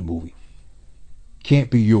Steve in the movie. Can't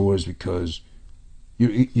be yours because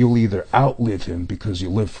you'll either outlive him because you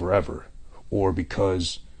live forever, or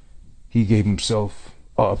because he gave himself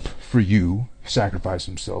up for you, sacrificed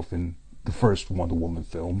himself in the first Wonder Woman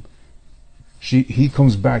film. He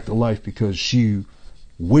comes back to life because she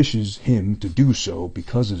wishes him to do so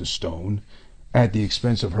because of the stone, at the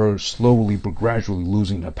expense of her slowly but gradually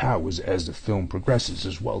losing her powers as the film progresses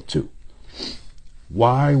as well too.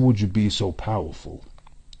 Why would you be so powerful,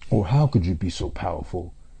 or how could you be so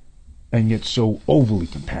powerful and yet so overly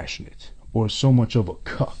compassionate, or so much of a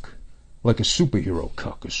cuck, like a superhero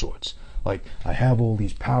cuck of sorts? Like, I have all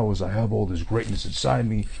these powers, I have all this greatness inside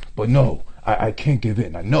me, but no, I can't give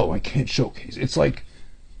in. I know I can't showcase. It's like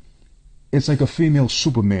a female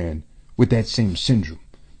Superman with that same syndrome.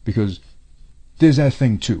 Because there's that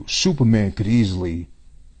thing too. Superman could easily,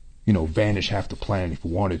 vanish half the planet if he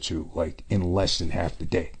wanted to, like in less than half the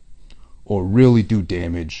day, or really do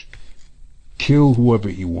damage, kill whoever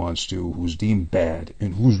he wants to, who's deemed bad,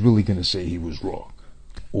 and who's really gonna say he was wrong,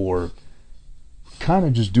 or kind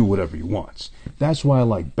of just do whatever he wants. That's why I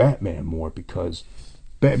like Batman more, because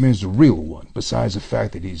Batman's the real one. Besides the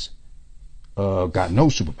fact that he's got no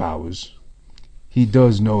superpowers, he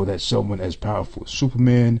does know that someone as powerful as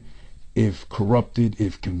Superman, if corrupted,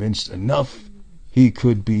 if convinced enough, he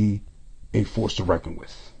could be a force to reckon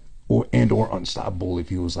with, or unstoppable if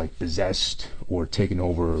he was like possessed or taken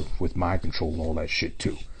over with mind control and all that shit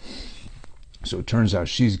too. So it turns out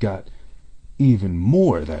she's got even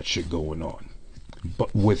more of that shit going on,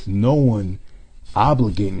 but with no one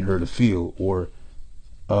obligating her to feel, or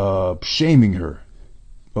shaming her,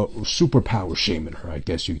 superpower shaming her, I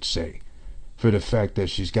guess you'd say, for the fact that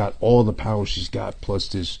she's got all the power she's got, plus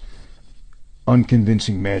this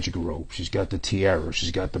unconvincing magic rope. She's got the tiara,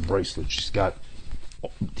 she's got the bracelet, she's got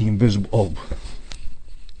the invisible... Oh,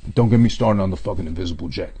 don't get me started on the fucking invisible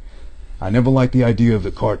jet. I never liked the idea of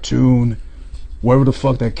the cartoon, wherever the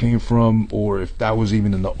fuck that came from, or if that was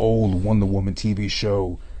even in the old Wonder Woman TV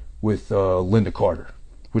show with Linda Carter,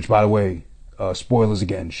 which, by the way, spoilers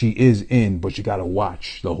again, she is in, but you gotta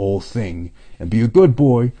watch the whole thing and be a good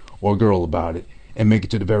boy or girl about it and make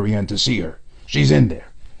it to the very end to see her. She's in there.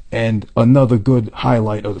 And another good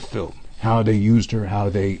highlight of the film, how they used her, how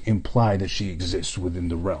they imply that she exists within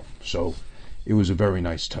the realm. So it was a very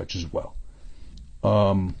nice touch as well.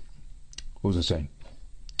 What was I saying?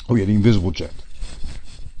 Oh yeah, the invisible jet.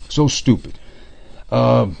 So stupid.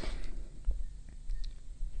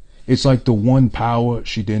 It's like the one power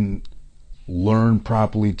she didn't learn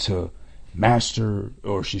properly to master,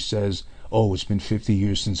 or she says, oh, it's been 50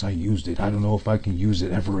 years since I used it. I don't know if I can use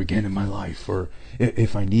it ever again in my life, or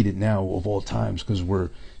if I need it now of all times, because we're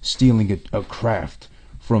stealing a craft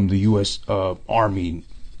from the U.S. Army,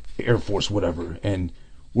 Air Force, whatever, and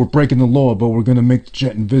we're breaking the law, but we're going to make the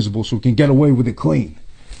jet invisible so we can get away with it clean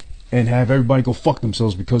and have everybody go fuck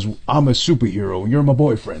themselves because I'm a superhero and you're my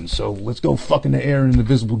boyfriend, so let's go fuck in the air in an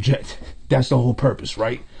invisible jet. That's the whole purpose,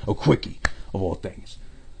 right? A quickie, of all things.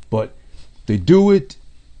 But they do it.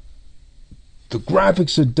 The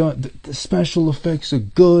graphics are done. The special effects are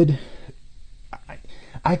good.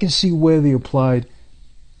 I can see where they applied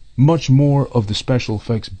much more of the special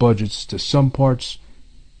effects budgets to some parts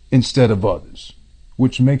instead of others,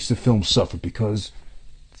 which makes the film suffer, because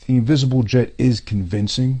the invisible jet is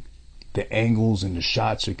convincing. The angles and the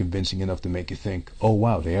shots are convincing enough to make you think, oh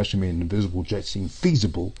wow, they actually made an invisible jet seem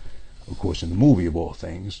feasible, of course in the movie of all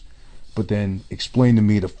things. But then explain to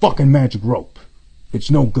me the fucking magic rope.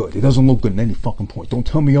 It's no good. It doesn't look good at any fucking point. Don't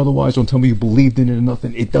tell me otherwise. Don't tell me you believed in it or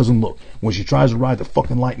nothing. It doesn't look. When she tries to ride the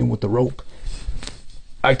fucking lightning with the rope,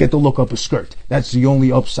 I get to look up her skirt. That's the only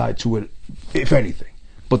upside to it, if anything.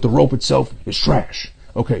 But the rope itself is trash.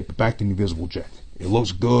 Okay, but back to the invisible jet. It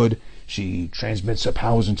looks good. She transmits her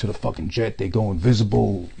powers into the fucking jet. They go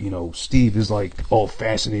invisible. Steve is like all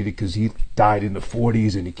fascinated because he died in the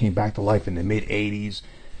 40s and he came back to life in the mid 80s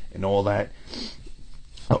and all that.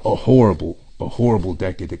 A horrible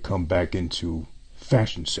decade to come back into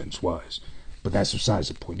fashion sense wise. But that's besides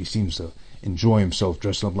the point. He seems to enjoy himself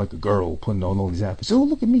dressing up like a girl, putting on all these outfits. Oh,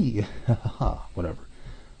 look at me. Whatever.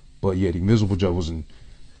 But yeah, the invisible jet wasn't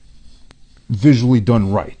visually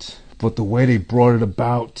done right. But the way they brought it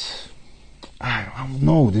about, I don't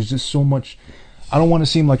know. There's just so much. I don't want to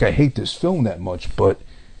seem like I hate this film that much, but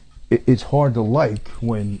it's hard to like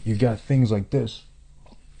when you got things like this.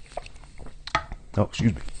 Oh,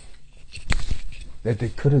 excuse me. That they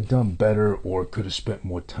could have done better, or could have spent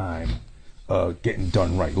more time getting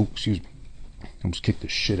done right. Oh, excuse me. I almost kicked the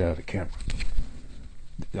shit out of the camera.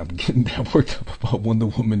 I'm getting that worked up about Wonder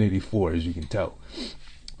Woman 84, as you can tell.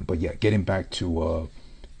 But yeah, getting back to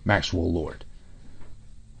Maxwell Lord.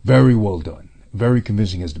 Very well done. Very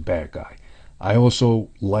convincing as the bad guy. I also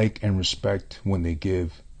like and respect when they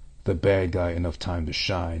give the bad guy enough time to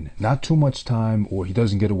shine. Not too much time, or he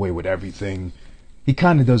doesn't get away with everything. He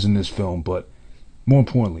kind of does in this film, but more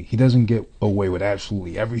importantly, he doesn't get away with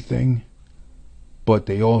absolutely everything, but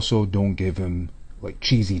they also don't give him like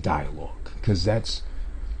cheesy dialogue, because that's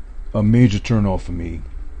a major turnoff for me,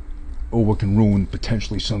 or what can ruin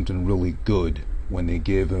potentially something really good when they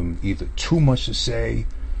give him either too much to say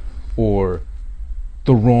or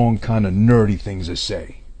the wrong kind of nerdy things to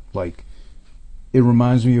say. Like, it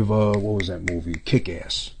reminds me of what was that movie,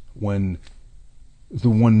 Kick-Ass, when the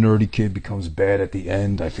one nerdy kid becomes bad at the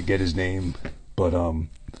end. I forget his name, but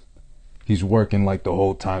he's working like the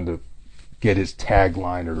whole time to get his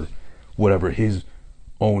tagline or whatever, his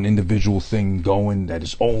own individual thing going that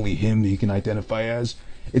is only him that he can identify as.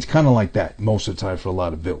 It's kind of like that most of the time for a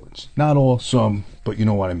lot of villains. Not all, some, but you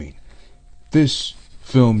know what I mean. This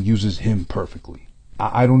film uses him perfectly.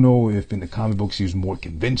 I don't know if in the comic books he was more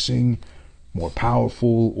convincing, more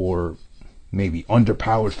powerful, or maybe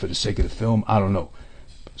underpowered for the sake of the film. I don't know.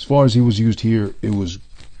 As far as he was used here, it was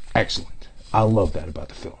excellent. I love that about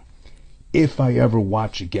the film. If I ever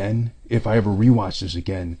rewatch this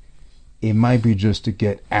again, it might be just to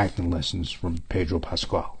get acting lessons from Pedro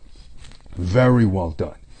Pascal. Very well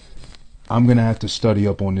done. I'm going to have to study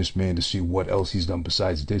up on this man to see what else he's done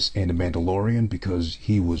besides this and The Mandalorian, because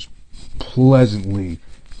he was pleasantly,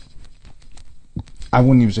 I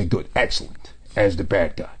wouldn't even say good, excellent as the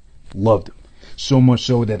bad guy. Loved him. So much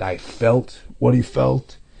so that I felt what he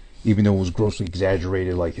felt, even though it was grossly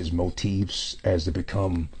exaggerated, like his motifs as to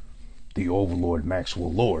become the Overlord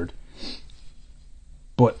Maxwell Lord.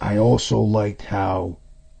 But I also liked how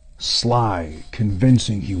sly,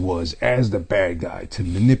 convincing he was as the bad guy to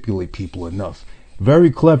manipulate people enough.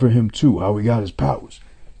 Very clever him too, how he got his powers.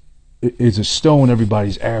 It's a stone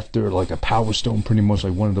everybody's after, like a power stone, pretty much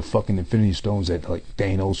like one of the fucking Infinity Stones that like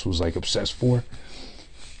Thanos was like obsessed for.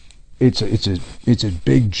 It's a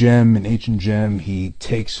big gem, an ancient gem. He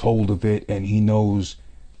takes hold of it and he knows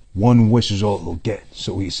one wish is all he'll get.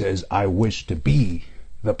 So he says, I wish to be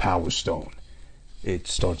the Power Stone. It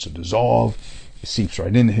starts to dissolve. It seeps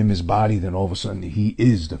right into him, his body. Then all of a sudden he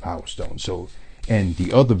is the Power Stone. So, and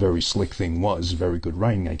the other very slick thing was, very good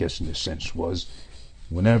writing, I guess in this sense, was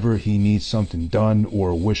whenever he needs something done or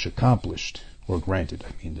a wish accomplished, or granted,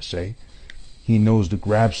 I mean to say, he knows to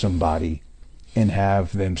grab somebody and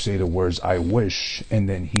have them say the words, I wish, and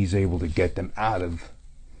then he's able to get them out of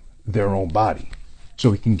their own body.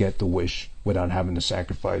 So he can get the wish without having to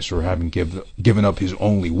sacrifice or having given up his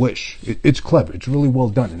only wish. It's clever. It's really well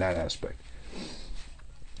done in that aspect.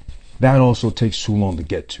 That also takes too long to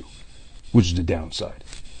get to, which is the downside.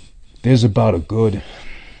 There's about a good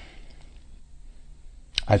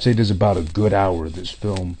hour of this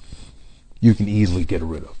film you can easily get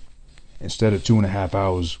rid of. Instead of 2.5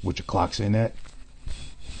 hours, which it clocks in at,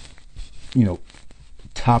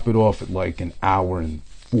 top it off at like an hour and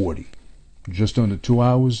 40. Just under 2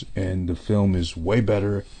 hours, and the film is way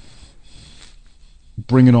better.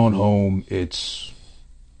 Bring it on home. It's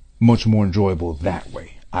much more enjoyable that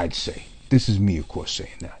way, I'd say. This is me, of course, saying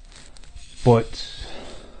that. But,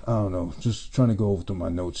 I don't know. Just trying to go over through my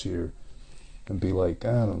notes here and be like,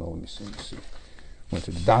 I don't know. Let me see. Went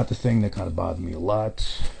to the doctor thing. That kind of bothered me a lot.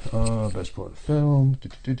 Best part of the film.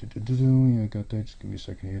 Yeah, I got that. Just give me a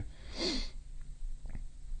second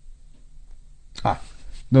here.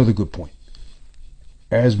 Another good point.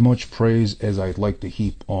 As much praise as I'd like to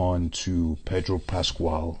heap on to Pedro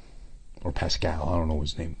Pascal, or Pascal, I don't know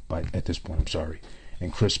his name, but at this point, I'm sorry,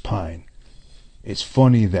 and Chris Pine, it's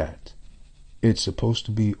funny that it's supposed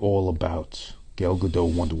to be all about Gal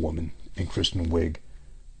Gadot, Wonder Woman, and Kristen Wiig,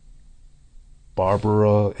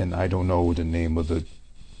 Barbara, and I don't know the name of the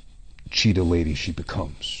cheetah lady she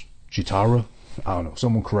becomes. Chitara? I don't know.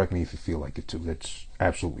 Someone correct me if you feel like it too. That's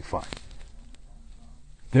absolutely fine.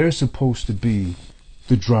 They're supposed to be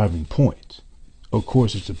the driving point. Of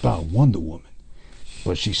course, it's about Wonder Woman,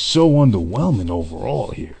 but she's so underwhelming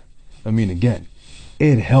overall here. I mean, again,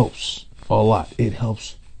 it helps a lot. It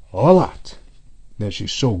helps a lot that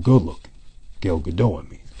she's so good looking. Gal Gadot, I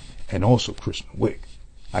mean, and also Kristen Wiig.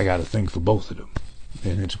 I got a thing for both of them,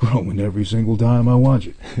 and it's growing every single time I watch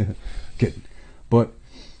it. Kidding, but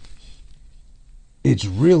it's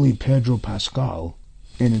really Pedro Pascal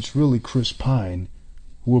and it's really Chris Pine,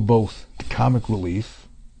 who are both the comic relief,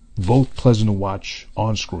 both pleasant to watch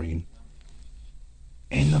on screen,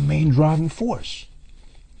 and the main driving force.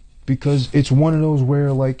 Because it's one of those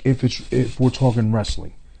where, like, if we're talking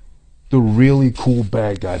wrestling, the really cool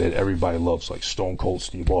bad guy that everybody loves, like Stone Cold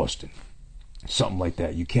Steve Austin, something like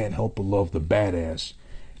that. You can't help but love the badass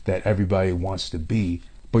that everybody wants to be,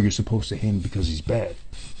 but you're supposed to hate him because he's bad.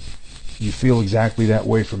 You feel exactly that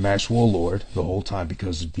way for Maxwell Lord the whole time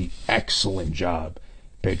because of the excellent job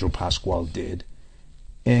Pedro Pascal did.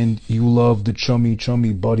 And you love the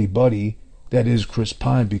chummy buddy that is Chris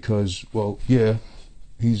Pine because, well, yeah,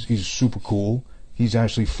 he's super cool. He's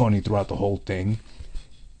actually funny throughout the whole thing.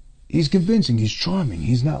 He's convincing. He's charming.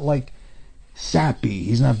 He's not like sappy.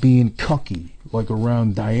 He's not being cucky like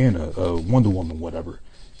around Diana, Wonder Woman, whatever.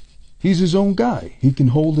 He's his own guy. He can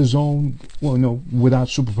hold his own, well, no, without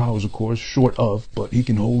superpowers, of course, short of, but he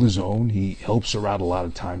can hold his own. He helps her out a lot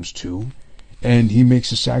of times, too. And he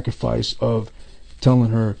makes a sacrifice of telling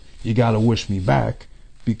her, you gotta wish me back,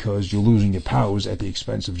 because you're losing your powers at the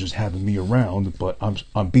expense of just having me around, but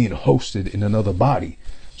I'm being hosted in another body.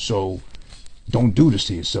 So don't do this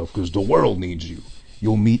to yourself, because the world needs you.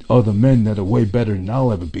 You'll meet other men that are way better than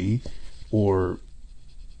I'll ever be, or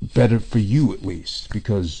better for you at least,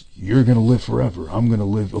 because you're going to live forever. I'm going to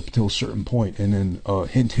live up till a certain point. And then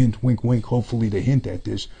hint, hint, wink, wink, hopefully they hint at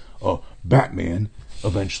this. Batman,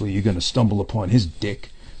 eventually you're going to stumble upon his dick.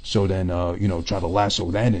 So then, try to lasso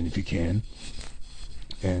that in if you can.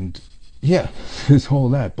 And yeah, it's all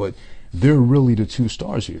that. But they're really the two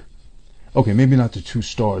stars here. Okay, maybe not the two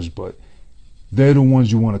stars, but they're the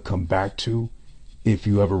ones you want to come back to if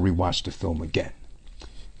you ever rewatch the film again.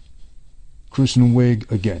 Kristen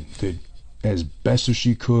Wiig, again, did as best as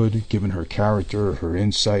she could, given her character, her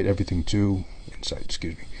insight, everything too.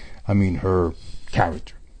 I mean her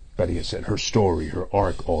character. Betty had said her story, her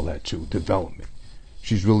arc, all that too. Development.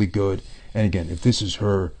 She's really good. And again, if this is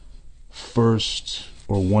her first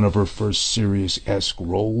or one of her first serious-esque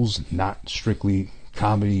roles, not strictly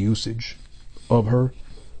comedy usage of her,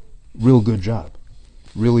 real good job.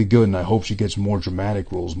 Really good, and I hope she gets more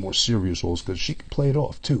dramatic roles, more serious roles, because she can play it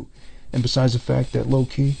off too. And besides the fact that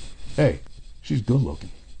low-key, hey, she's good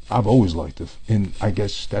looking. I've always liked her, and I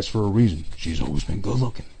guess that's for a reason. She's always been good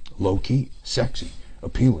looking, low-key, sexy,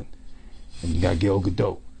 appealing. And you got Gal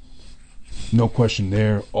Gadot. No question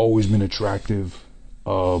there, always been attractive.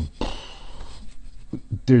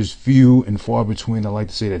 There's few and far between I like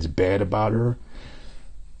to say that's bad about her.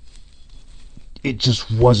 It just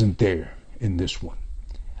wasn't there in this one.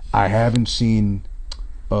 I haven't seen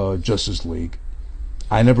Justice League.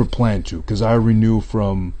 I never planned to, because I already knew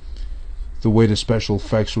from the way the special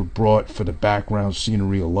effects were brought for the background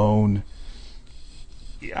scenery alone,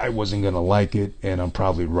 I wasn't going to like it, and I'm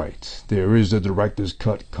probably right. There is a director's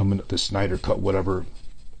cut coming up, the Snyder cut, whatever,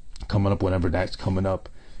 coming up whenever that's coming up.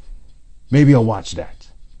 Maybe I'll watch that.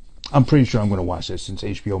 I'm pretty sure I'm going to watch that, since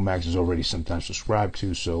HBO Max is already sometimes subscribed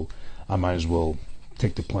to, so I might as well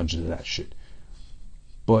take the plunge into that shit.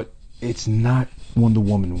 But it's not Wonder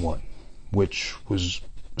Woman 1, which was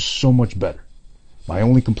so much better. My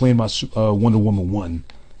only complaint about Wonder Woman 1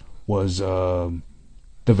 was the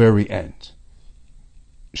very end.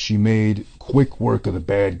 She made quick work of the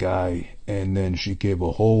bad guy, and then she gave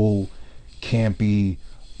a whole campy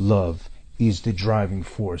love is the driving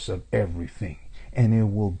force of everything, and it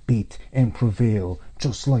will beat and prevail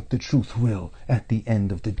just like the truth will at the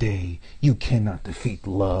end of the day. You cannot defeat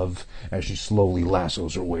love, as she slowly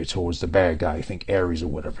lassos her way towards the bad guy, I think Ares or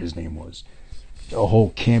whatever his name was. A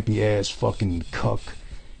whole campy ass fucking cuck,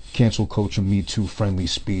 cancel culture, Me Too friendly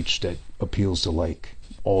speech that appeals to like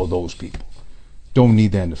all those people. Don't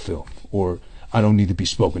need that in the film. Or I don't need to be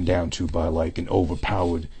spoken down to by like an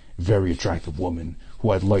overpowered, very attractive woman who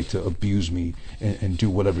I'd like to abuse me and do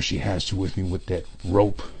whatever she has to with me with that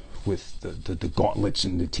rope, with the gauntlets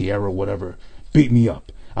and the tiara, whatever. Beat me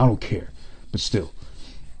up. I don't care. But still,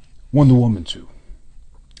 Wonder Woman 2.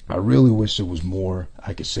 I really wish there was more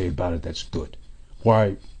I could say about it that's good. Where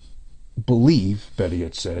I believe, Betty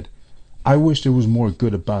had said, I wish there was more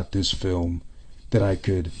good about this film that I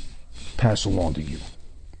could pass along to you.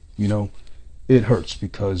 You know, it hurts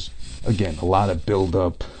because, again, a lot of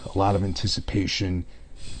build-up, a lot of anticipation.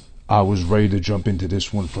 I was ready to jump into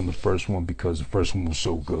this one from the first one because the first one was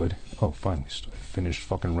so good. Oh, finally, I finished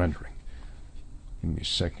fucking rendering. Give me a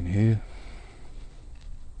second here.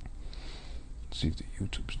 Let's see if the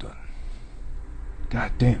YouTube's done.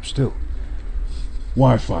 God damn, still.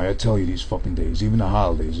 Wi-Fi, I tell you, these fucking days, even the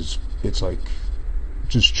holidays, it's like,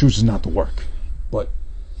 just chooses not to work. But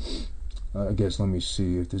I guess let me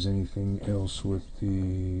see if there's anything else with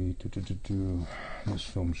the this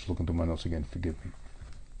film. Just looking through my notes again, forgive me,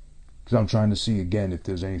 because I'm trying to see again if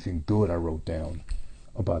there's anything good I wrote down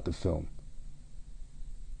about the film.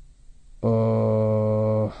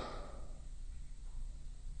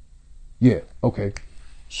 Yeah, okay.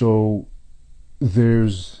 So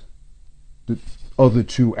there's the other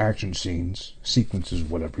two action sequences,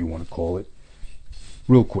 whatever you want to call it.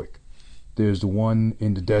 Real quick. There's the one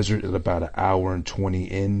in the desert at about 1 hour and 20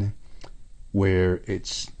 in, where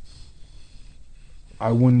it's,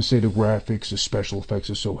 I wouldn't say the graphics, the special effects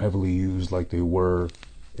are so heavily used like they were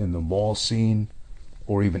in the mall scene,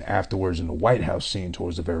 or even afterwards in the White House scene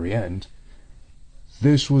towards the very end.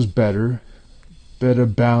 This was better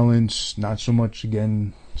balance, not so much,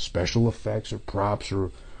 again, special effects or props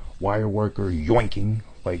or wire work or yoinking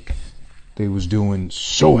like they was doing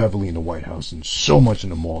so heavily in the White House and so much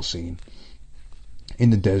in the mall scene. In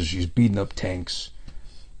the desert, she's beating up tanks.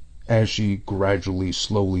 as she gradually,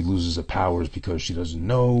 slowly loses her powers because she doesn't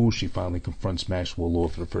know, she finally confronts Maxwell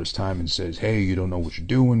Lord for the first time and says, hey, you don't know what you're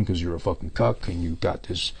doing because you're a fucking cuck and you got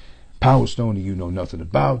this power stone that you know nothing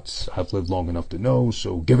about. I've lived long enough to know,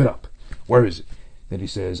 so give it up. Where is it? Then he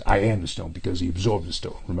says, I am the stone, because he absorbed the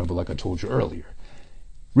stone. Remember, like I told you earlier.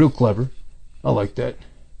 Real clever. I like that.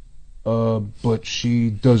 But she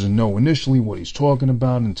doesn't know initially what he's talking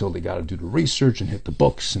about until they got to do the research and hit the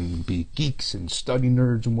books and be geeks and study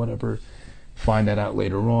nerds and whatever. Find that out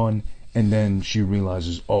later on, and then she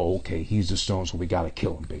realizes, oh, okay, he's the stone, so we got to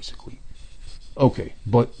kill him, basically. Okay,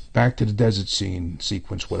 but back to the desert scene,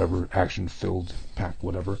 sequence, whatever, action-filled, packed,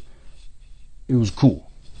 whatever. It was cool.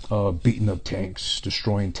 Beating up tanks,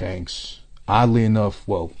 destroying tanks. Oddly enough,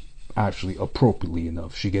 well, actually, appropriately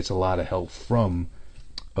enough, she gets a lot of help from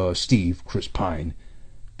Steve, Chris Pine,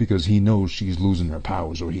 because he knows she's losing her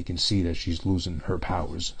powers, or he can see that she's losing her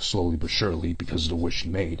powers slowly but surely because of the wish she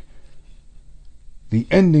made. The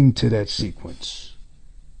ending to that sequence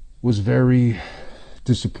was very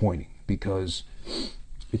disappointing because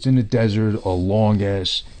it's in the desert, a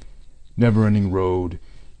long-ass, never-ending road.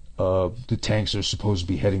 The tanks are supposed to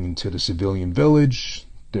be heading into the civilian village.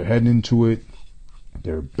 They're heading into it.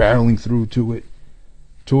 They're barreling through to it.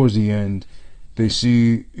 Towards the end,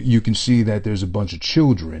 you can see that there's a bunch of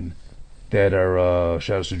children that are,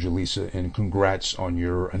 shout out to Jaleesa, and congrats on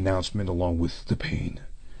your announcement along with the pain.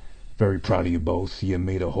 Very proud of you both. You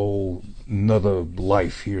made a whole another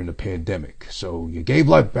life here in the pandemic. So you gave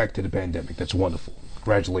life back to the pandemic. That's wonderful.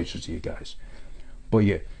 Congratulations to you guys. But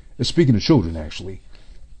yeah, speaking of children, actually,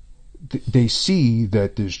 they see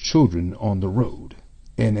that there's children on the road.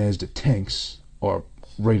 And as the tanks are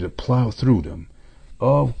ready to plow through them,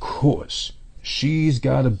 of course, she's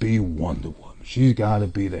got to be Wonder Woman. She's got to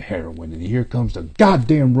be the heroine. And here comes the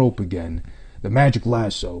goddamn rope again. The magic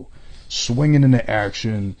lasso. Swinging into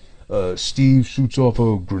action. Steve shoots off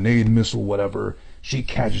a grenade missile, whatever. She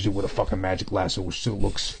catches it with a fucking magic lasso, which still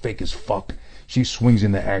looks fake as fuck. She swings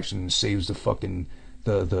into action and saves the fucking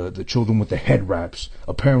the children with the head wraps.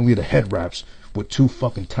 Apparently the head wraps were too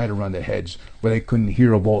fucking tight around their heads where they couldn't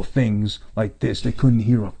hear, of all things like this, they couldn't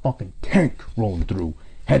hear a fucking tank rolling through,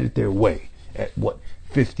 headed their way at what,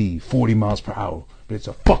 50, 40 miles per hour. But it's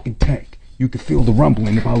a fucking tank. You could feel the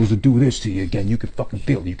rumbling. If I was to do this to you again, you could fucking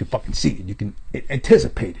feel it. You could fucking see it. You can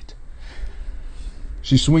anticipate it.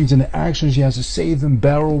 She swings into action. She has to save them,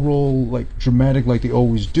 barrel roll, like dramatic, like they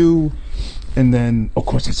always do. And then, of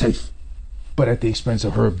course, it's safe. But at the expense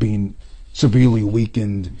of her being severely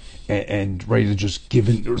weakened and ready to just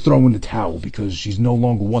throw in the towel because she's no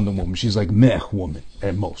longer Wonder Woman. She's like Meh Woman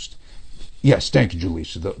at most. Yes, thank you,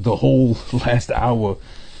 Jaleesa. The whole last hour,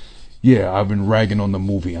 yeah, I've been ragging on the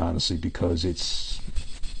movie, honestly, because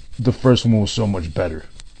the first one was so much better.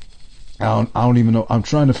 I don't even know. I'm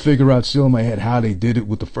trying to figure out still in my head how they did it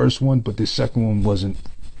with the first one, but the second one wasn't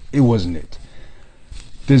it.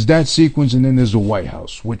 There's that sequence, and then there's the White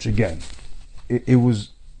House, which again, it was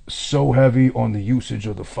so heavy on the usage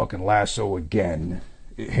of the fucking lasso again.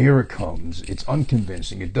 Here it comes. It's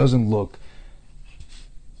unconvincing. It doesn't look,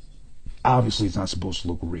 obviously it's not supposed to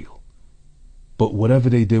look real. But whatever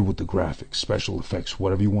they did with the graphics, special effects,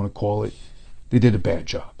 whatever you want to call it, they did a bad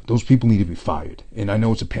job. Those people need to be fired. And I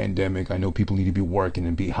know it's a pandemic. I know people need to be working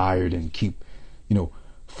and be hired and keep,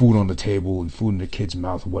 food on the table and food in their kids'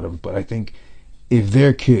 mouth or whatever. But I think if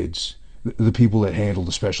their kids, the people that handle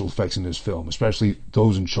the special effects in this film, especially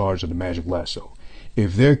those in charge of the magic lasso,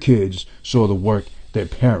 if their kids saw the work their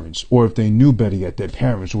parents, or if they knew better yet, their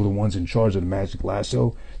parents were the ones in charge of the magic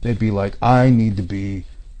lasso, they'd be like, I need to be,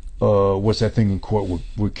 what's that thing in court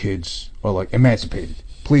where kids are like emancipated?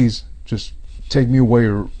 Please, just take me away,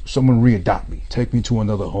 or someone readopt me. Take me to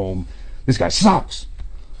another home. This guy sucks.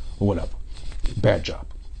 Or whatever. Bad job.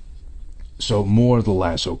 So more of the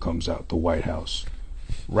lasso comes out, the White House.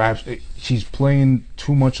 She's playing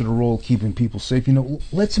too much of the role, keeping people safe.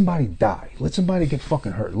 Let somebody die. Let somebody get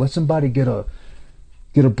fucking hurt. Let somebody get a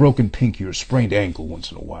broken pinky or a sprained ankle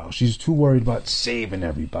once in a while. She's too worried about saving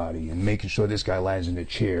everybody and making sure this guy lands in a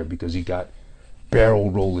chair because he got barrel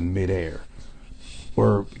rolled in midair.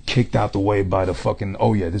 Or kicked out the way by the fucking,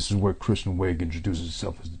 oh yeah, this is where Kristen Wiig introduces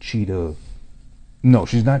herself as the cheetah. No,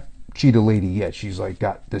 she's not cheetah lady yet. She's like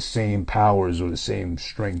got the same powers or the same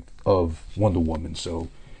strength of Wonder Woman. So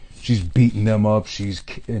she's beating them up.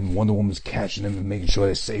 And Wonder Woman's catching them and making sure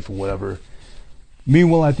they're safe or whatever.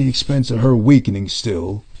 Meanwhile, at the expense of her weakening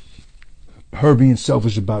still, her being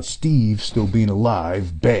selfish about Steve still being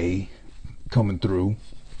alive, Bay coming through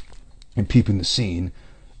and peeping the scene.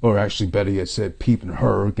 Or actually, better yet said, peeping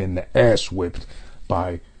her, getting the ass whipped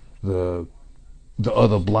by the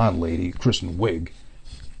other blonde lady, Kristen Wiig.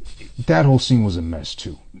 that whole scene was a mess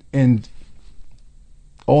too. And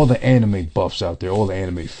all the anime buffs out there, all the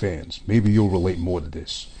anime fans, maybe you'll relate more to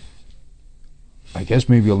this. I guess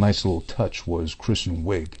maybe a nice little touch was Kristen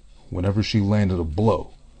Wiig, whenever she landed a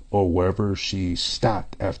blow, or wherever she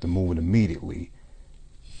stopped after moving immediately,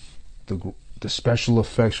 the special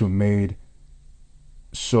effects were made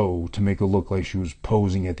so to make it look like she was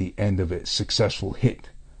posing at the end of a successful hit,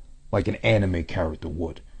 like an anime character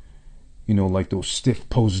would. You know, like those stiff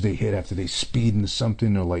poses they hit after they speed into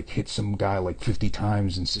something, or like hit some guy like 50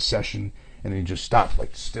 times in succession and then just stop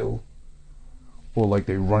like still. Or like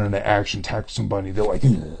they run into action, tackle somebody, they're like,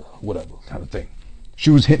 whatever, kind of thing. She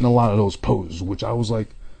was hitting a lot of those poses, which I was like,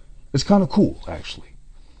 it's kind of cool, actually.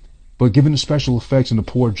 But given the special effects and the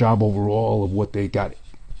poor job overall of what they got,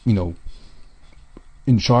 you know,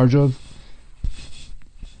 in charge of,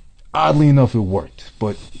 oddly enough, it worked.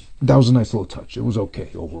 But that was a nice little touch. It was okay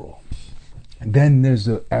overall. And then there's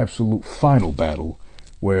the absolute final battle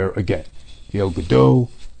where, again, Gal Gadot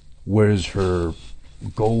wears her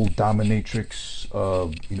gold dominatrix,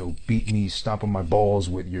 beat me, stomping my balls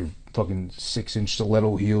with your fucking 6-inch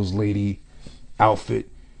stiletto heels lady outfit,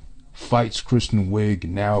 fights Kristen Wiig,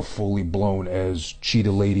 now fully blown as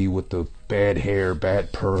Cheetah Lady with the bad hair,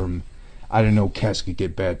 bad perm. I didn't know cats could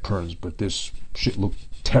get bad perms, but this shit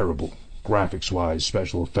looked terrible. Graphics-wise,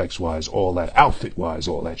 special effects-wise, all that, outfit-wise,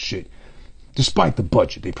 all that shit. Despite the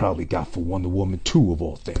budget they probably got for Wonder Woman 2 of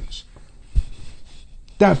all things.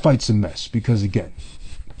 That fight's a mess, because again,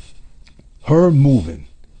 her moving,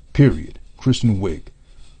 period, Kristen Wiig,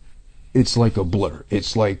 it's like a blur.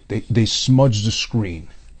 It's like they smudged the screen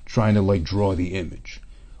trying to like draw the image.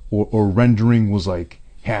 Or rendering was like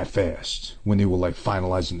half-assed when they were like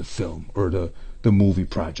finalizing the film or the movie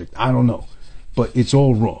project. I don't know. But it's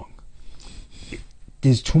all wrong.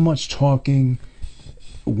 There's too much talking.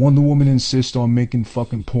 Wonder Woman insists on making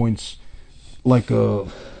fucking points like a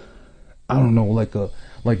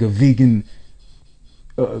vegan,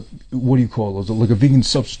 what do you call those? Like a vegan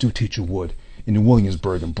substitute teacher would in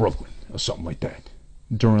Williamsburg in Brooklyn or something like that.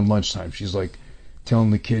 During lunchtime, she's like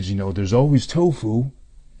telling the kids, you know, there's always tofu.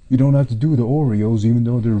 You don't have to do the Oreos, even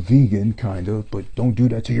though they're vegan, kind of, but don't do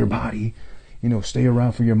that to your body. You know, stay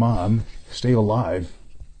around for your mom. Stay alive.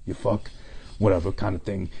 You fuck. Whatever kind of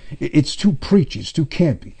thing. It's too preachy. It's too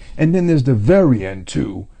campy. And then there's the very end,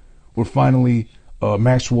 too, where finally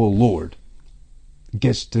Maxwell Lord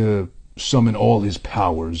gets to summon all his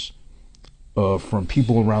powers from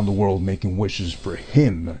people around the world making wishes for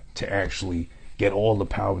him to actually get all the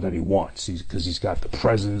power that he wants. Because he's got the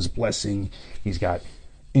president's blessing. He's got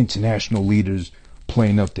international leaders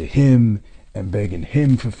playing up to him and begging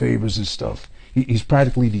him for favors and stuff. He's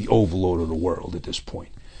practically the overlord of the world at this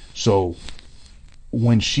point. So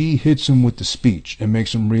when she hits him with the speech and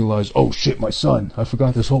makes him realize, oh shit, my son, I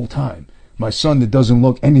forgot this whole time. My son that doesn't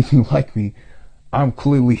look anything like me, I'm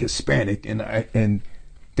clearly Hispanic, and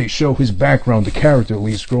they show his background, the character at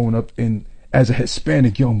least, growing up as a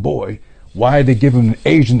Hispanic young boy. Why did they give him an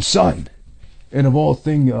Asian son? And of all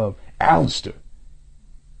things, Alistair.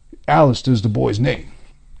 Alistair's the boy's name.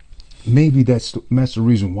 Maybe that's the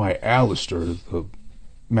reason why Alistair,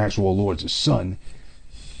 Maxwell Lord's son,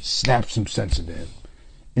 snaps some sense into him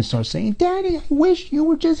and starts saying, Daddy, I wish you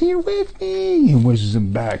were just here with me, and wishes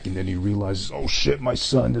him back. And then he realizes, oh shit, my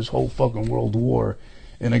son, this whole fucking world war,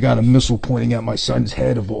 and I got a missile pointing at my son's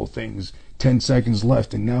head of all things, 10 seconds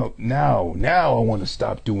left, and now I want to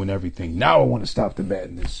stop doing everything. Now I want to stop the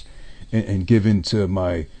madness and give in to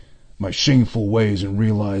my shameful ways and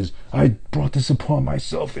realize I brought this upon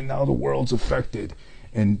myself and now the world's affected.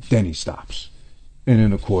 And then he stops. And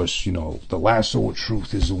then, of course, you know, the lasso of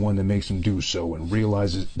truth is the one that makes him do so and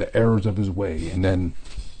realizes the errors of his way. And then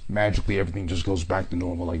magically everything just goes back to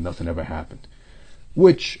normal like nothing ever happened.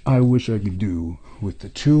 Which I wish I could do with the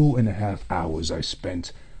 2.5 hours I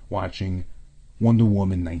spent watching Wonder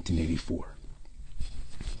Woman 1984.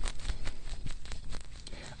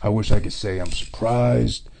 I wish I could say I'm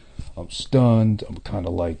surprised, I'm stunned, I'm kind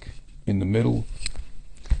of like in the middle.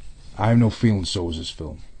 I have no feelings towards this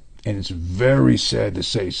film. And it's very sad to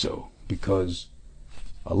say so, because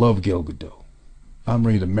I love Gal Gadot. I'm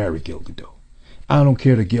ready to marry Gal Gadot. I don't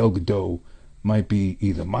care that Gal Gadot might be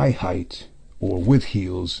either my height or with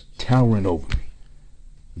heels towering over me.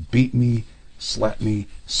 Beat me, slap me,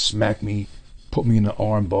 smack me, put me in an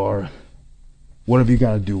arm bar. Whatever you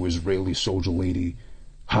gotta do, Israeli soldier lady,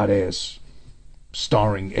 hot ass,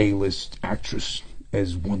 starring A-list actress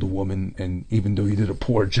as Wonder Woman. And even though you did a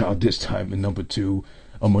poor job this time in number 2,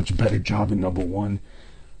 a much better job in number 1.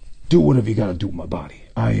 Do whatever you gotta do with my body.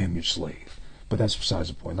 I am your slave. But that's besides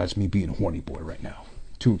the point. That's me being a horny boy right now.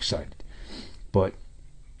 Too excited. But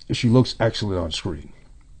she looks excellent on screen.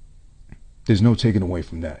 There's no taking away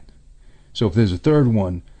from that. So if there's a third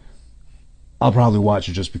one, I'll probably watch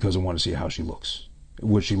it just because I want to see how she looks.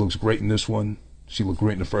 Which she looks great in this one. She looked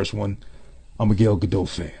great in the first one. I'm a Gal Gadot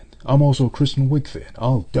fan. I'm also a Kristen Wiig fan.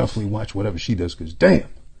 I'll definitely watch whatever she does because damn.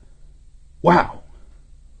 Wow.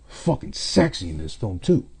 Fucking sexy in this film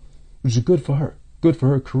too. Which is good for her. Good for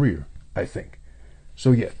her career, I think.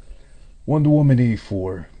 So yeah. Wonder Woman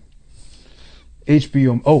 84.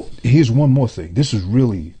 HBO. Oh, here's one more thing. This is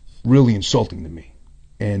really, really insulting to me.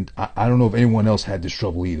 And I don't know if anyone else had this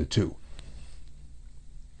trouble either too.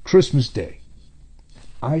 Christmas Day.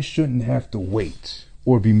 I shouldn't have to wait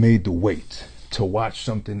or be made to wait to watch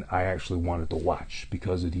something I actually wanted to watch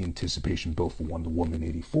because of the anticipation built for Wonder Woman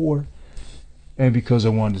 84 and because I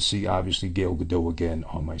wanted to see obviously Gal Gadot again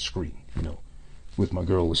on my screen, with my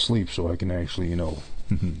girl asleep so I can actually,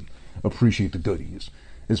 appreciate the goodies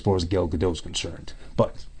as far as Gal Gadot is concerned.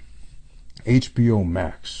 But HBO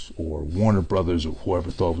Max or Warner Brothers or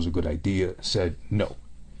whoever thought it was a good idea said no.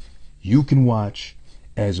 You can watch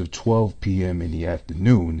as of 12 p.m. in the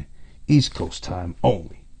afternoon, East Coast time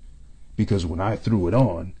only. Because when I threw it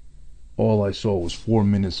on, all I saw was 4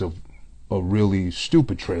 minutes of a really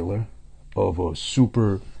stupid trailer of a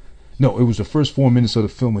super... No, it was the first 4 minutes of the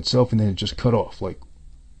film itself and then it just cut off. Like,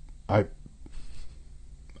 I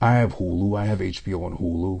have Hulu. I have HBO on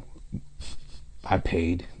Hulu. I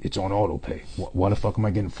paid. It's on auto pay. Why the fuck am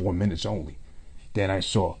I getting 4 minutes only? Then I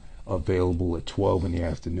saw available at 12 in the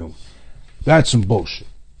afternoon. That's some bullshit.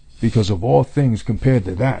 Because of all things compared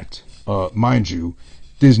to that, mind you,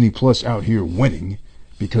 Disney Plus out here winning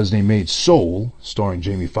because they made Soul, starring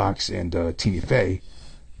Jamie Foxx and Tina Fey,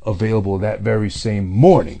 available that very same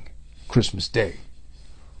morning, Christmas Day.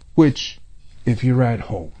 Which, if you're at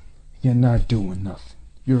home, you're not doing nothing.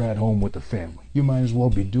 You're at home with the family. You might as well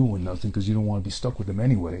be doing nothing because you don't want to be stuck with them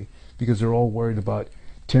anyway because they're all worried about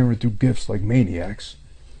tearing through gifts like maniacs.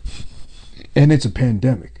 And it's a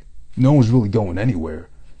pandemic. No one's really going anywhere.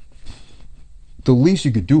 The least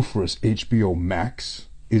you could do for us, HBO Max,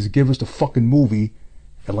 is give us the fucking movie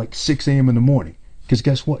at like 6 a.m. in the morning. Because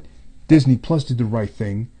guess what? Disney Plus did the right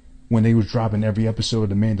thing when they was dropping every episode of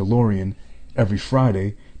The Mandalorian every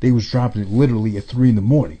Friday. They was dropping it literally at 3 in the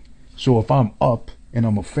morning. So if I'm up and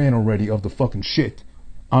I'm a fan already of the fucking shit,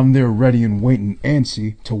 I'm there ready and waiting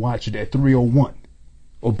antsy to watch it at 3:01.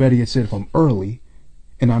 Or better yet said, if I'm early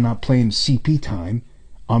and I'm not playing CP time,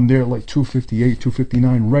 I'm there at like 2:58,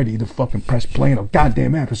 2:59 ready to fucking press play on a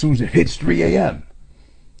goddamn app as soon as it hits 3 a.m.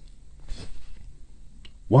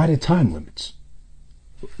 Why the time limits?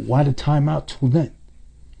 Why the time out till then?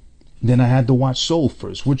 Then I had to watch Soul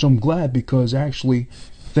first, which I'm glad because actually,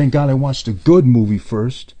 thank God I watched a good movie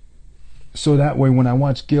first. So that way when I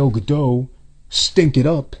watch Gal Gadot stink it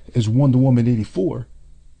up as Wonder Woman 84,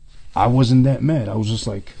 I wasn't that mad. I was just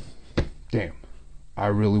like, damn, I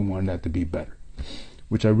really wanted that to be better.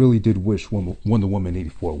 Which I really did wish Wonder Woman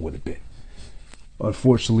 84 would have been.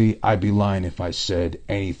 Unfortunately, I'd be lying if I said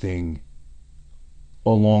anything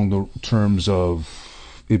along the terms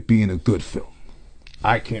of it being a good film.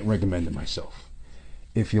 I can't recommend it myself.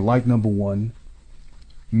 If you like number one,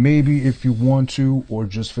 maybe if you want to, or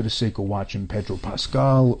just for the sake of watching Pedro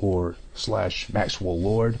Pascal or / Maxwell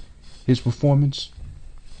Lord, his performance,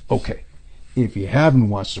 okay. If you haven't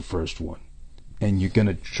watched the first one, and you're going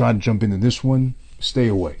to try to jump into this one, stay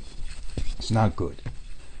away. It's not good.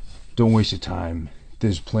 Don't waste your time.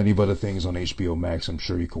 There's plenty of other things on HBO Max I'm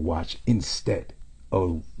sure you could watch instead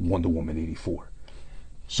of Wonder Woman 84.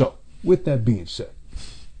 So, with that being said,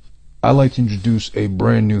 I'd like to introduce a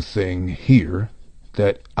brand new thing here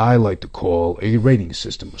that I like to call a rating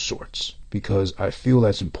system of sorts, because I feel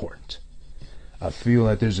that's important. I feel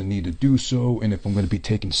that there's a need to do so, and if I'm going to be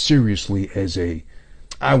taken seriously as I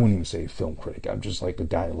wouldn't even say a film critic, I'm just like a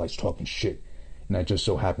guy that likes talking shit, and I just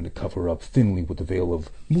so happen to cover up thinly with the veil of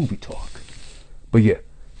movie talk. But yeah,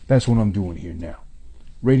 that's what I'm doing here now.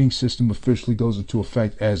 Rating system officially goes into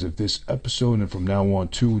effect as of this episode, and from now on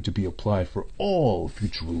to be applied for all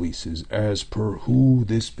future releases as per who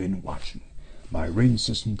this been watching. My rating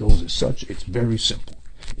system goes as such. It's very simple.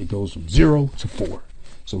 It goes from 0 to 4.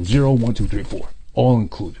 So 0, 1, 2, 3, 4. All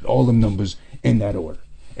included. All the numbers in that order.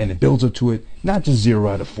 And it builds up to it, not just 0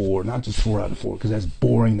 out of 4, not just 4 out of 4, because that's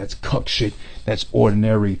boring, that's cuck shit, that's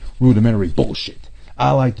ordinary, rudimentary bullshit.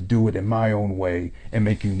 I like to do it in my own way and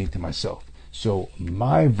make it unique to myself. So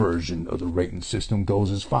my version of the rating system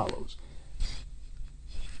goes as follows.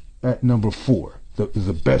 At number 4,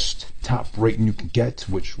 the best top rating you can get,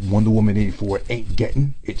 which Wonder Woman 84 ain't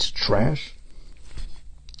getting, it's trash.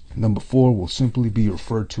 Number 4 will simply be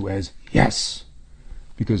referred to as yes,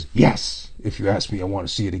 Because yes, if you ask me, I want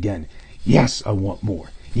to see it again. Yes, I want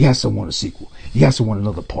more. Yes, I want a sequel. Yes, I want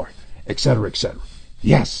another part, etc., etc.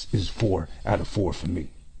 Yes is 4 out of 4 for me.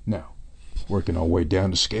 Now, working our way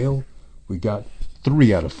down the scale, we got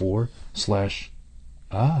 3 out of 4 slash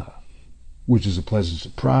which is a pleasant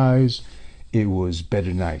surprise. It was better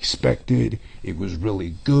than I expected. It was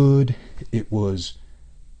really good. It was,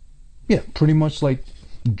 pretty much like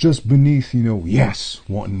just beneath, yes,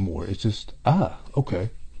 wanting more. It's just,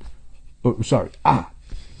 okay. Sorry, kind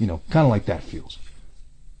of like that feels.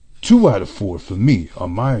 2 out of 4 for me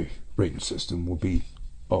on my rating system will be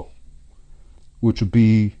O, which would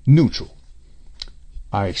be neutral.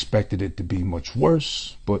 I expected it to be much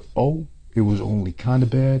worse, but it was only kind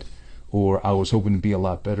of bad, or I was hoping to be a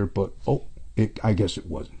lot better, but I guess it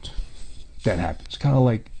wasn't. That happens. Kind of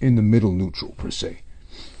like in the middle neutral, per se.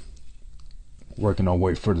 Working our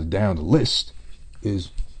way further down the list is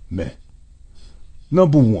meh.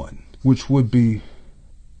 Number 1, which would be,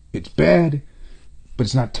 it's bad, but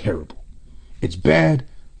it's not terrible. It's bad,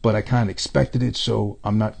 but I kind of expected it, so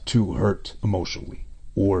I'm not too hurt emotionally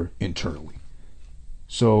or internally.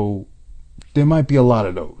 So there might be a lot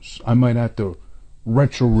of those. I might have to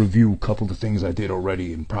retro review a couple of things I did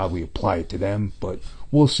already and probably apply it to them, but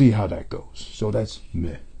we'll see how that goes. So that's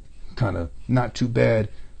meh. Kind of not too bad,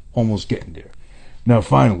 almost getting there. Now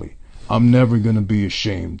finally, I'm never going to be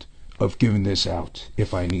ashamed of giving this out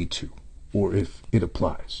if I need to, or if it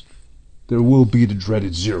applies. There will be the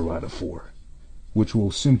dreaded 0 out of 4, which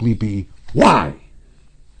will simply be, why?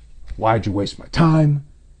 Why'd you waste my time?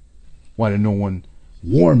 Why did no one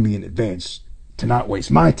warn me in advance to not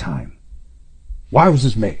waste my time? Why was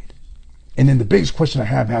this made? And then the biggest question I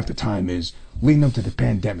have half the time is, leading up to the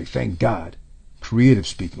pandemic, thank God, creative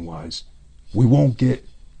speaking wise, we won't get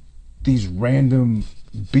these random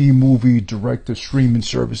B-movie direct-to-streaming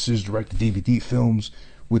services, direct-to-DVD films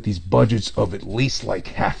with these budgets of at least like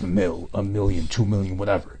 $500,000, $1 million, $2 million,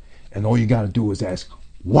 whatever. And all you got to do is ask,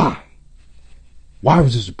 why? Why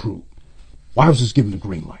was this approved? Why was this given a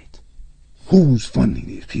green light? Who's funding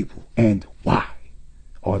these people? And why?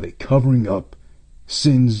 Are they covering up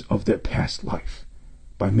sins of their past life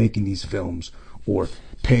by making these films, or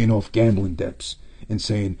paying off gambling debts and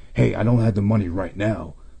saying, hey, I don't have the money right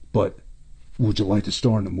now, but would you like to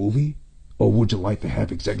star in a movie? Or would you like to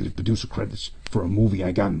have executive producer credits for a movie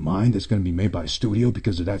I got in mind that's going to be made by a studio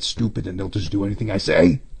because they're that stupid and they'll just do anything I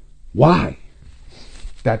say? Why?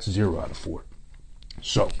 That's 0 out of 4.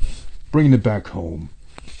 So, bringing it back home,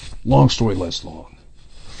 long story less long.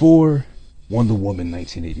 For Wonder Woman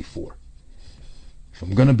 1984. If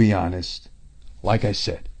I'm going to be honest, like I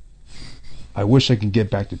said, I wish I could get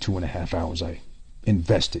back to 2.5 hours I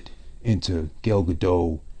invested into Gal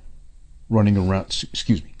Gadot running around,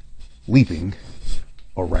 leaping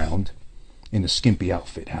around in a skimpy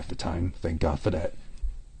outfit half the time, thank God for that,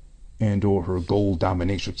 and or her gold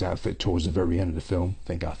dominatrix outfit towards the very end of the film,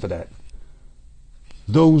 thank God for that.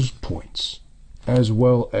 Those points, as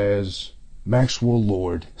well as Maxwell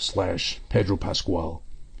Lord / Pedro Pascal,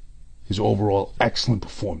 his overall excellent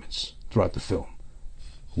performance throughout the film.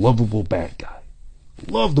 Lovable bad guy.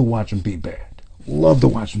 Love to watch him be bad. Love to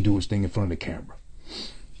watch him do his thing in front of the camera.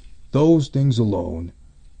 Those things alone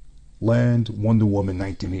land Wonder Woman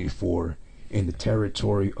 1984 in the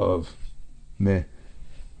territory of meh.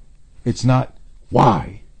 It's not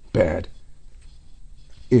why bad.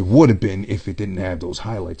 It would have been if it didn't have those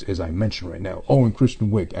highlights, as I mentioned right now. And Kristen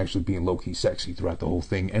Wiig actually being low-key sexy throughout the whole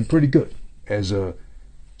thing, and pretty good as a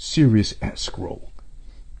serious-esque role.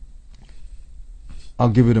 I'll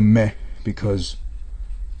give it a meh because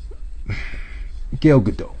Gal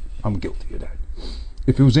Gadot, I'm guilty of that.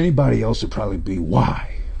 If it was anybody else, it'd probably be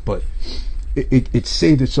why. But it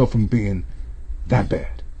saved itself from being that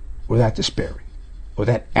bad, or that despairing, or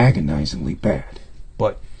that agonizingly bad.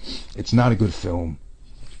 But it's not a good film.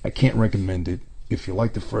 I can't recommend it. If you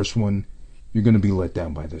like the first one, you're going to be let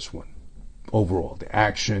down by this one. Overall, the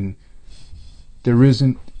action, there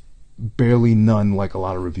isn't barely none like a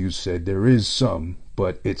lot of reviews said. There is some,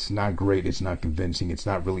 but it's not great. It's not convincing. It's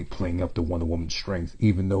not really playing up to Wonder Woman's strength,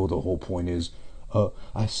 even though the whole point is,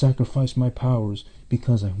 I sacrificed my powers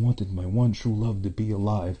because I wanted my one true love to be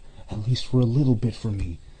alive, at least for a little bit for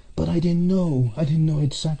me. But I didn't know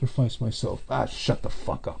I'd sacrifice myself. Shut the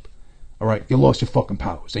fuck up. Alright, you lost your fucking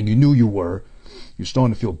powers, and you knew you were. You're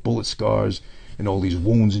starting to feel bullet scars and all these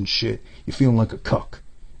wounds and shit. You're feeling like a cuck,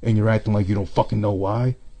 and you're acting like you don't fucking know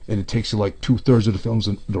why, and it takes you like 2/3 of the films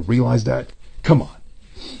to realize that? Come on.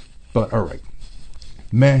 But alright.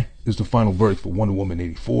 Meh is the final verdict for Wonder Woman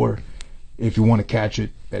 84. If you want to catch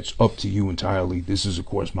it, that's up to you entirely. This is, of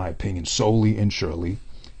course, my opinion solely and surely.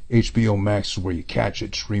 HBO Max is where you catch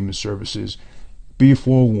it, streaming services. Be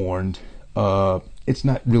forewarned. It's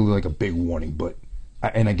not really like a big warning, but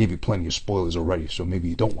I gave you plenty of spoilers already, so maybe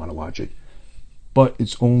you don't want to watch it. But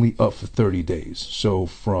it's only up for 30 days. So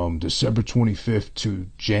from December 25th to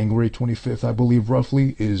January 25th, I believe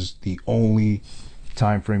roughly, is the only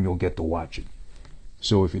time frame you'll get to watch it.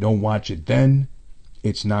 So if you don't watch it then,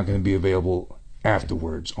 it's not going to be available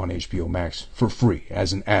afterwards on HBO Max for free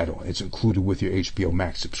as an add-on. It's included with your HBO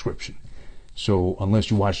Max subscription. So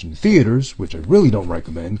unless you watch it in theaters, which I really don't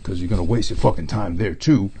recommend because you're going to waste your fucking time there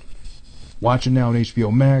too, watch it now on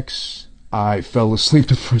HBO Max. I fell asleep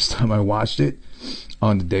the first time I watched it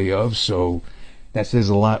on the day of, so that says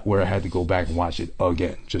a lot where I had to go back and watch it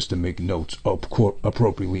again just to make notes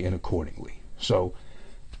appropriately and accordingly. So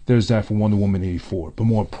there's that for Wonder Woman 84. But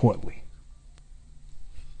more importantly,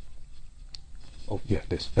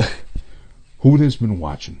 this. Who This been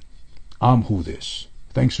watching? I'm Who This.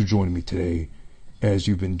 Thanks for joining me today, as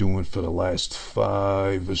you've been doing for the last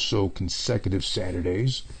 5 or so consecutive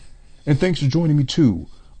Saturdays. And thanks for joining me too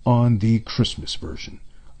on the Christmas version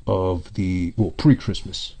of the,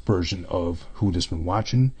 pre-Christmas version of Who This Been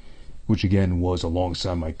Watching, which again was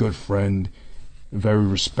alongside my good friend, very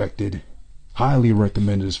respected, highly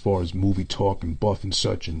recommended as far as movie talk and buff and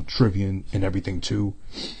such and trivia and everything too,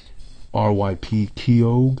 RYP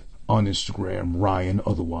Keogh on Instagram, Ryan,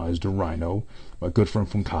 otherwise the Rhino, my good friend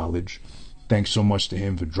from college. Thanks so much to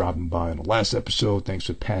him for dropping by on the last episode. Thanks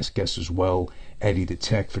to past guests as well, Eddie the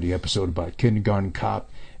Tech for the episode about Kindergarten Cop,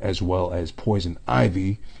 as well as Poison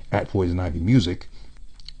Ivy at Poison Ivy Music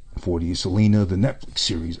for the Selena the Netflix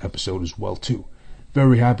series episode as well too.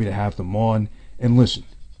 Very happy to have them on. And listen,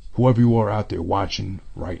 whoever you are out there watching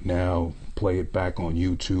right now, play it back on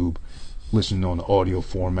YouTube, listening on the audio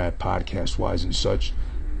format, podcast wise and such,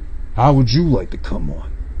 how would you like to come on?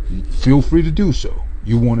 Feel free to do so.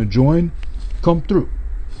 You want to join? Come through.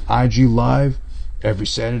 IG Live every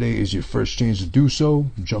Saturday is your first chance to do so.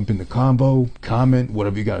 Jump in the combo, comment,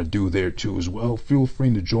 whatever you got to do there too as well. Feel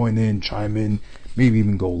free to join in, chime in, maybe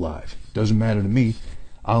even go live. Doesn't matter to me.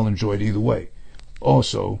 I'll enjoy it either way.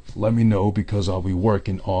 Also, let me know, because I'll be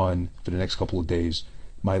working on, for the next couple of days,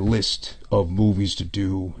 my list of movies to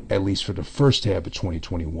do, at least for the first half of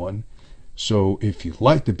 2021. So if you'd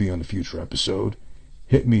like to be on a future episode,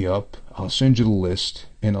 hit me up. I'll send you the list,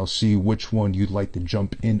 and I'll see which one you'd like to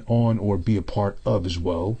jump in on or be a part of as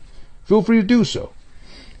well. Feel free to do so.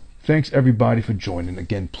 Thanks everybody for joining.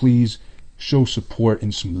 Again, please show support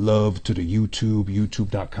and some love to the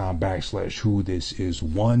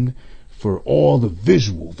youtube.com/whothisis1 for all the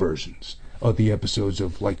visual versions of the episodes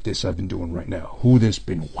of like this I've been doing right now. Who This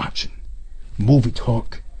Been Watching? Movie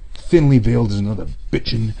talk, thinly veiled as another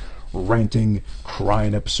bitchin', ranting,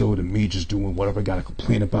 crying episode of me just doing whatever I gotta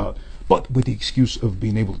complain about, but with the excuse of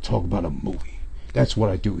being able to talk about a movie. That's what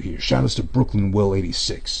I do here. Shout outs to Brooklyn Will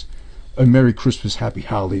 86. A Merry Christmas, Happy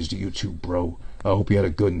Holidays to you too, bro. I hope you had a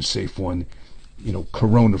good and safe one.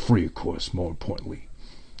 Corona free, of course, more importantly.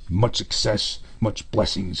 Much success, much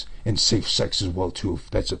blessings, and safe sex as well too, if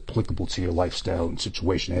that's applicable to your lifestyle and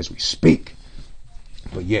situation as we speak.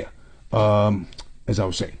 But yeah, as I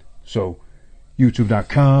was saying, so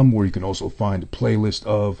youtube.com, where you can also find a playlist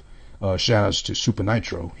of shout outs to Super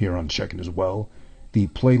Nitro here on Checking as well. The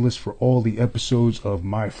playlist for all the episodes of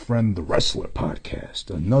My Friend the Wrestler podcast,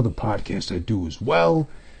 another podcast I do as well,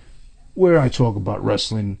 where I talk about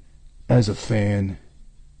wrestling as a fan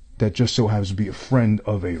that just so happens to be a friend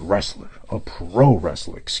of a wrestler, a pro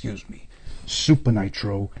wrestler, Super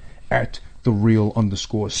Nitro at the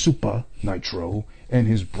real_Super Nitro, and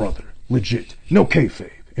his brother, legit, no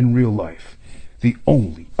kayfabe, in real life, the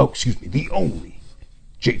only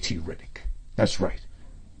JT Riddick. That's right.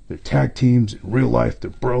 They're tag teams in real life.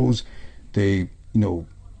 They're bros. They,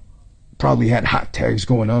 probably had hot tags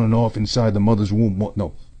going on and off inside the mother's womb. Well,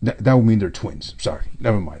 no, that would mean they're twins. Sorry,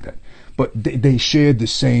 never mind that. But they shared the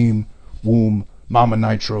same womb. Mama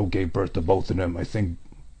Nitro gave birth to both of them. I think,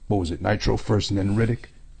 what was it, Nitro first and then Riddick?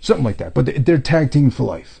 Something like that. But they're tag team for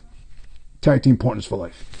life. Tag team partners for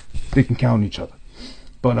life. They can count on each other.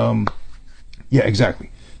 But, yeah,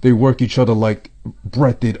 exactly. They work each other like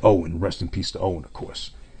Brett did Owen. Rest in peace to Owen, of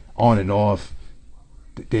course. On and off.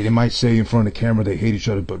 They might say in front of the camera they hate each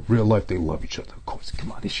other, but real life they love each other. Of course,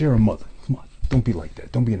 come on. They share a mother. Come on. Don't be like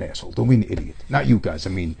that. Don't be an asshole. Don't be an idiot. Not you guys. I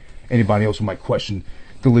mean, anybody else who might question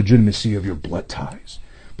the legitimacy of your blood ties.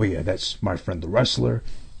 But yeah, that's My Friend the Wrestler.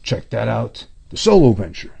 Check that out. The solo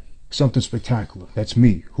venture. Something spectacular. That's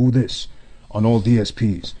me. Who This? On all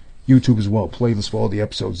DSPs. YouTube as well. Playlist for all the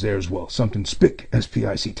episodes there as well. Something spic,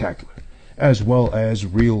 S-P-I-C-tacular. as well as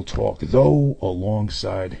Real Talk Though,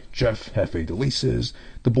 alongside Jeff Hefe Delices,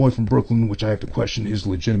 the boy from Brooklyn, which I have to question his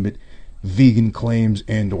legitimate vegan claims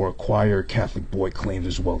and or choir Catholic boy claims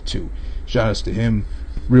as well too. Shout outs to him.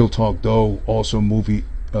 Real Talk Though, also movie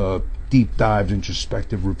deep dives,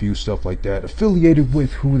 introspective review, stuff like that, affiliated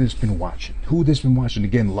with Who This Been Watching. Who This Been Watching,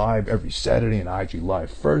 again, live every Saturday on IG Live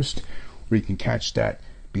First, where you can catch that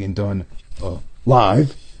being done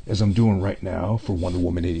live, as I'm doing right now for Wonder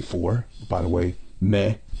Woman 84. By the way,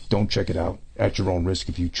 don't check it out at your own risk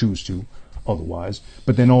if you choose to otherwise.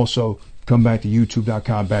 But then also come back to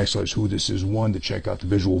youtube.com/whothisis1 to check out the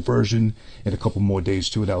visual version. In a couple more days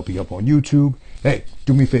too, that'll be up on YouTube. Hey,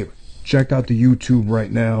 do me a favor, check out the YouTube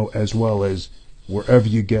right now, as well as wherever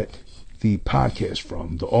you get the podcast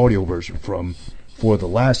from, the audio version from, for the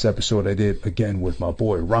last episode I did, again, with my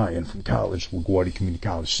boy Ryan from college, LaGuardia Community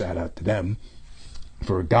College, shout out to them,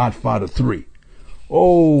 for Godfather 3.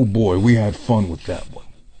 Oh boy, we had fun with that one.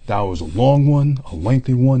 That was a long one, a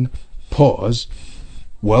lengthy one. Pause.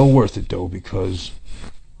 Well worth it though, because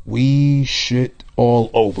we shit all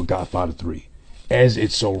over Godfather 3, as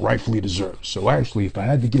it so rightfully deserves. So actually, if I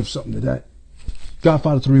had to give something to that,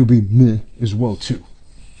 Godfather 3 will be meh as well too.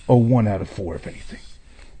 A 1 out of 4 if anything.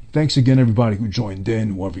 Thanks again everybody who joined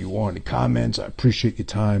in, whoever you are in the comments. I appreciate your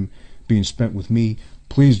time being spent with me.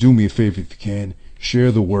 Please do me a favor if you can.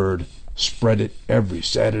 Share the word. Spread it every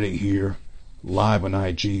Saturday here, live on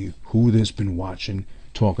IG. Who This Been Watching,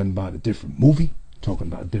 talking about a different movie, talking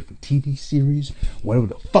about a different TV series, whatever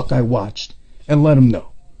the fuck I watched, and let them know.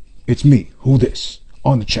 It's me, Who This,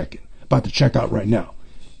 on the check-in. About to check out right now.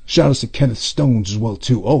 Shout outs to Kenneth Stones as well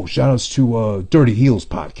too. Oh, shout outs to Dirty Heels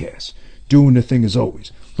podcast. Doing the thing as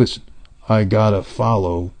always. Listen, I gotta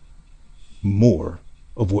follow more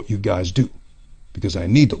of what you guys do, because I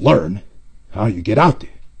need to learn how you get out there,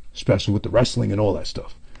 especially with the wrestling and all that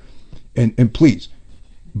stuff. And please,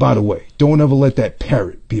 by the way, don't ever let that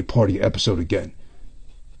parrot be a part of your episode again.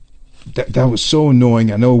 That was so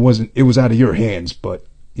annoying. I know it was out of your hands, but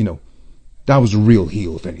you know, that was a real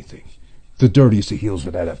heel, if anything. The dirtiest of heels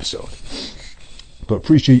for that episode. But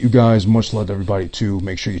appreciate you guys. Much love to everybody too.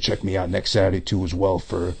 Make sure you check me out next Saturday too as well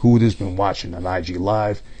for Who This Been Watching on IG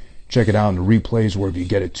Live. Check it out in the replays wherever you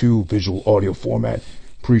get it too. Visual audio format.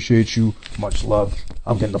 Appreciate you. Much love.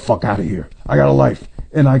 I'm getting the fuck out of here. I got a life.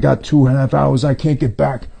 And I got 2.5 hours I can't get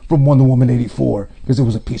back from Wonder Woman 84 because it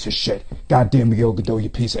was a piece of shit. Goddamn Miguel Gadot, you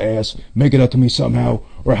piece of ass. Make it up to me somehow.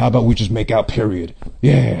 Or how about we just make out, period.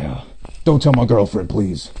 Yeah. Don't tell my girlfriend,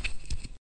 please.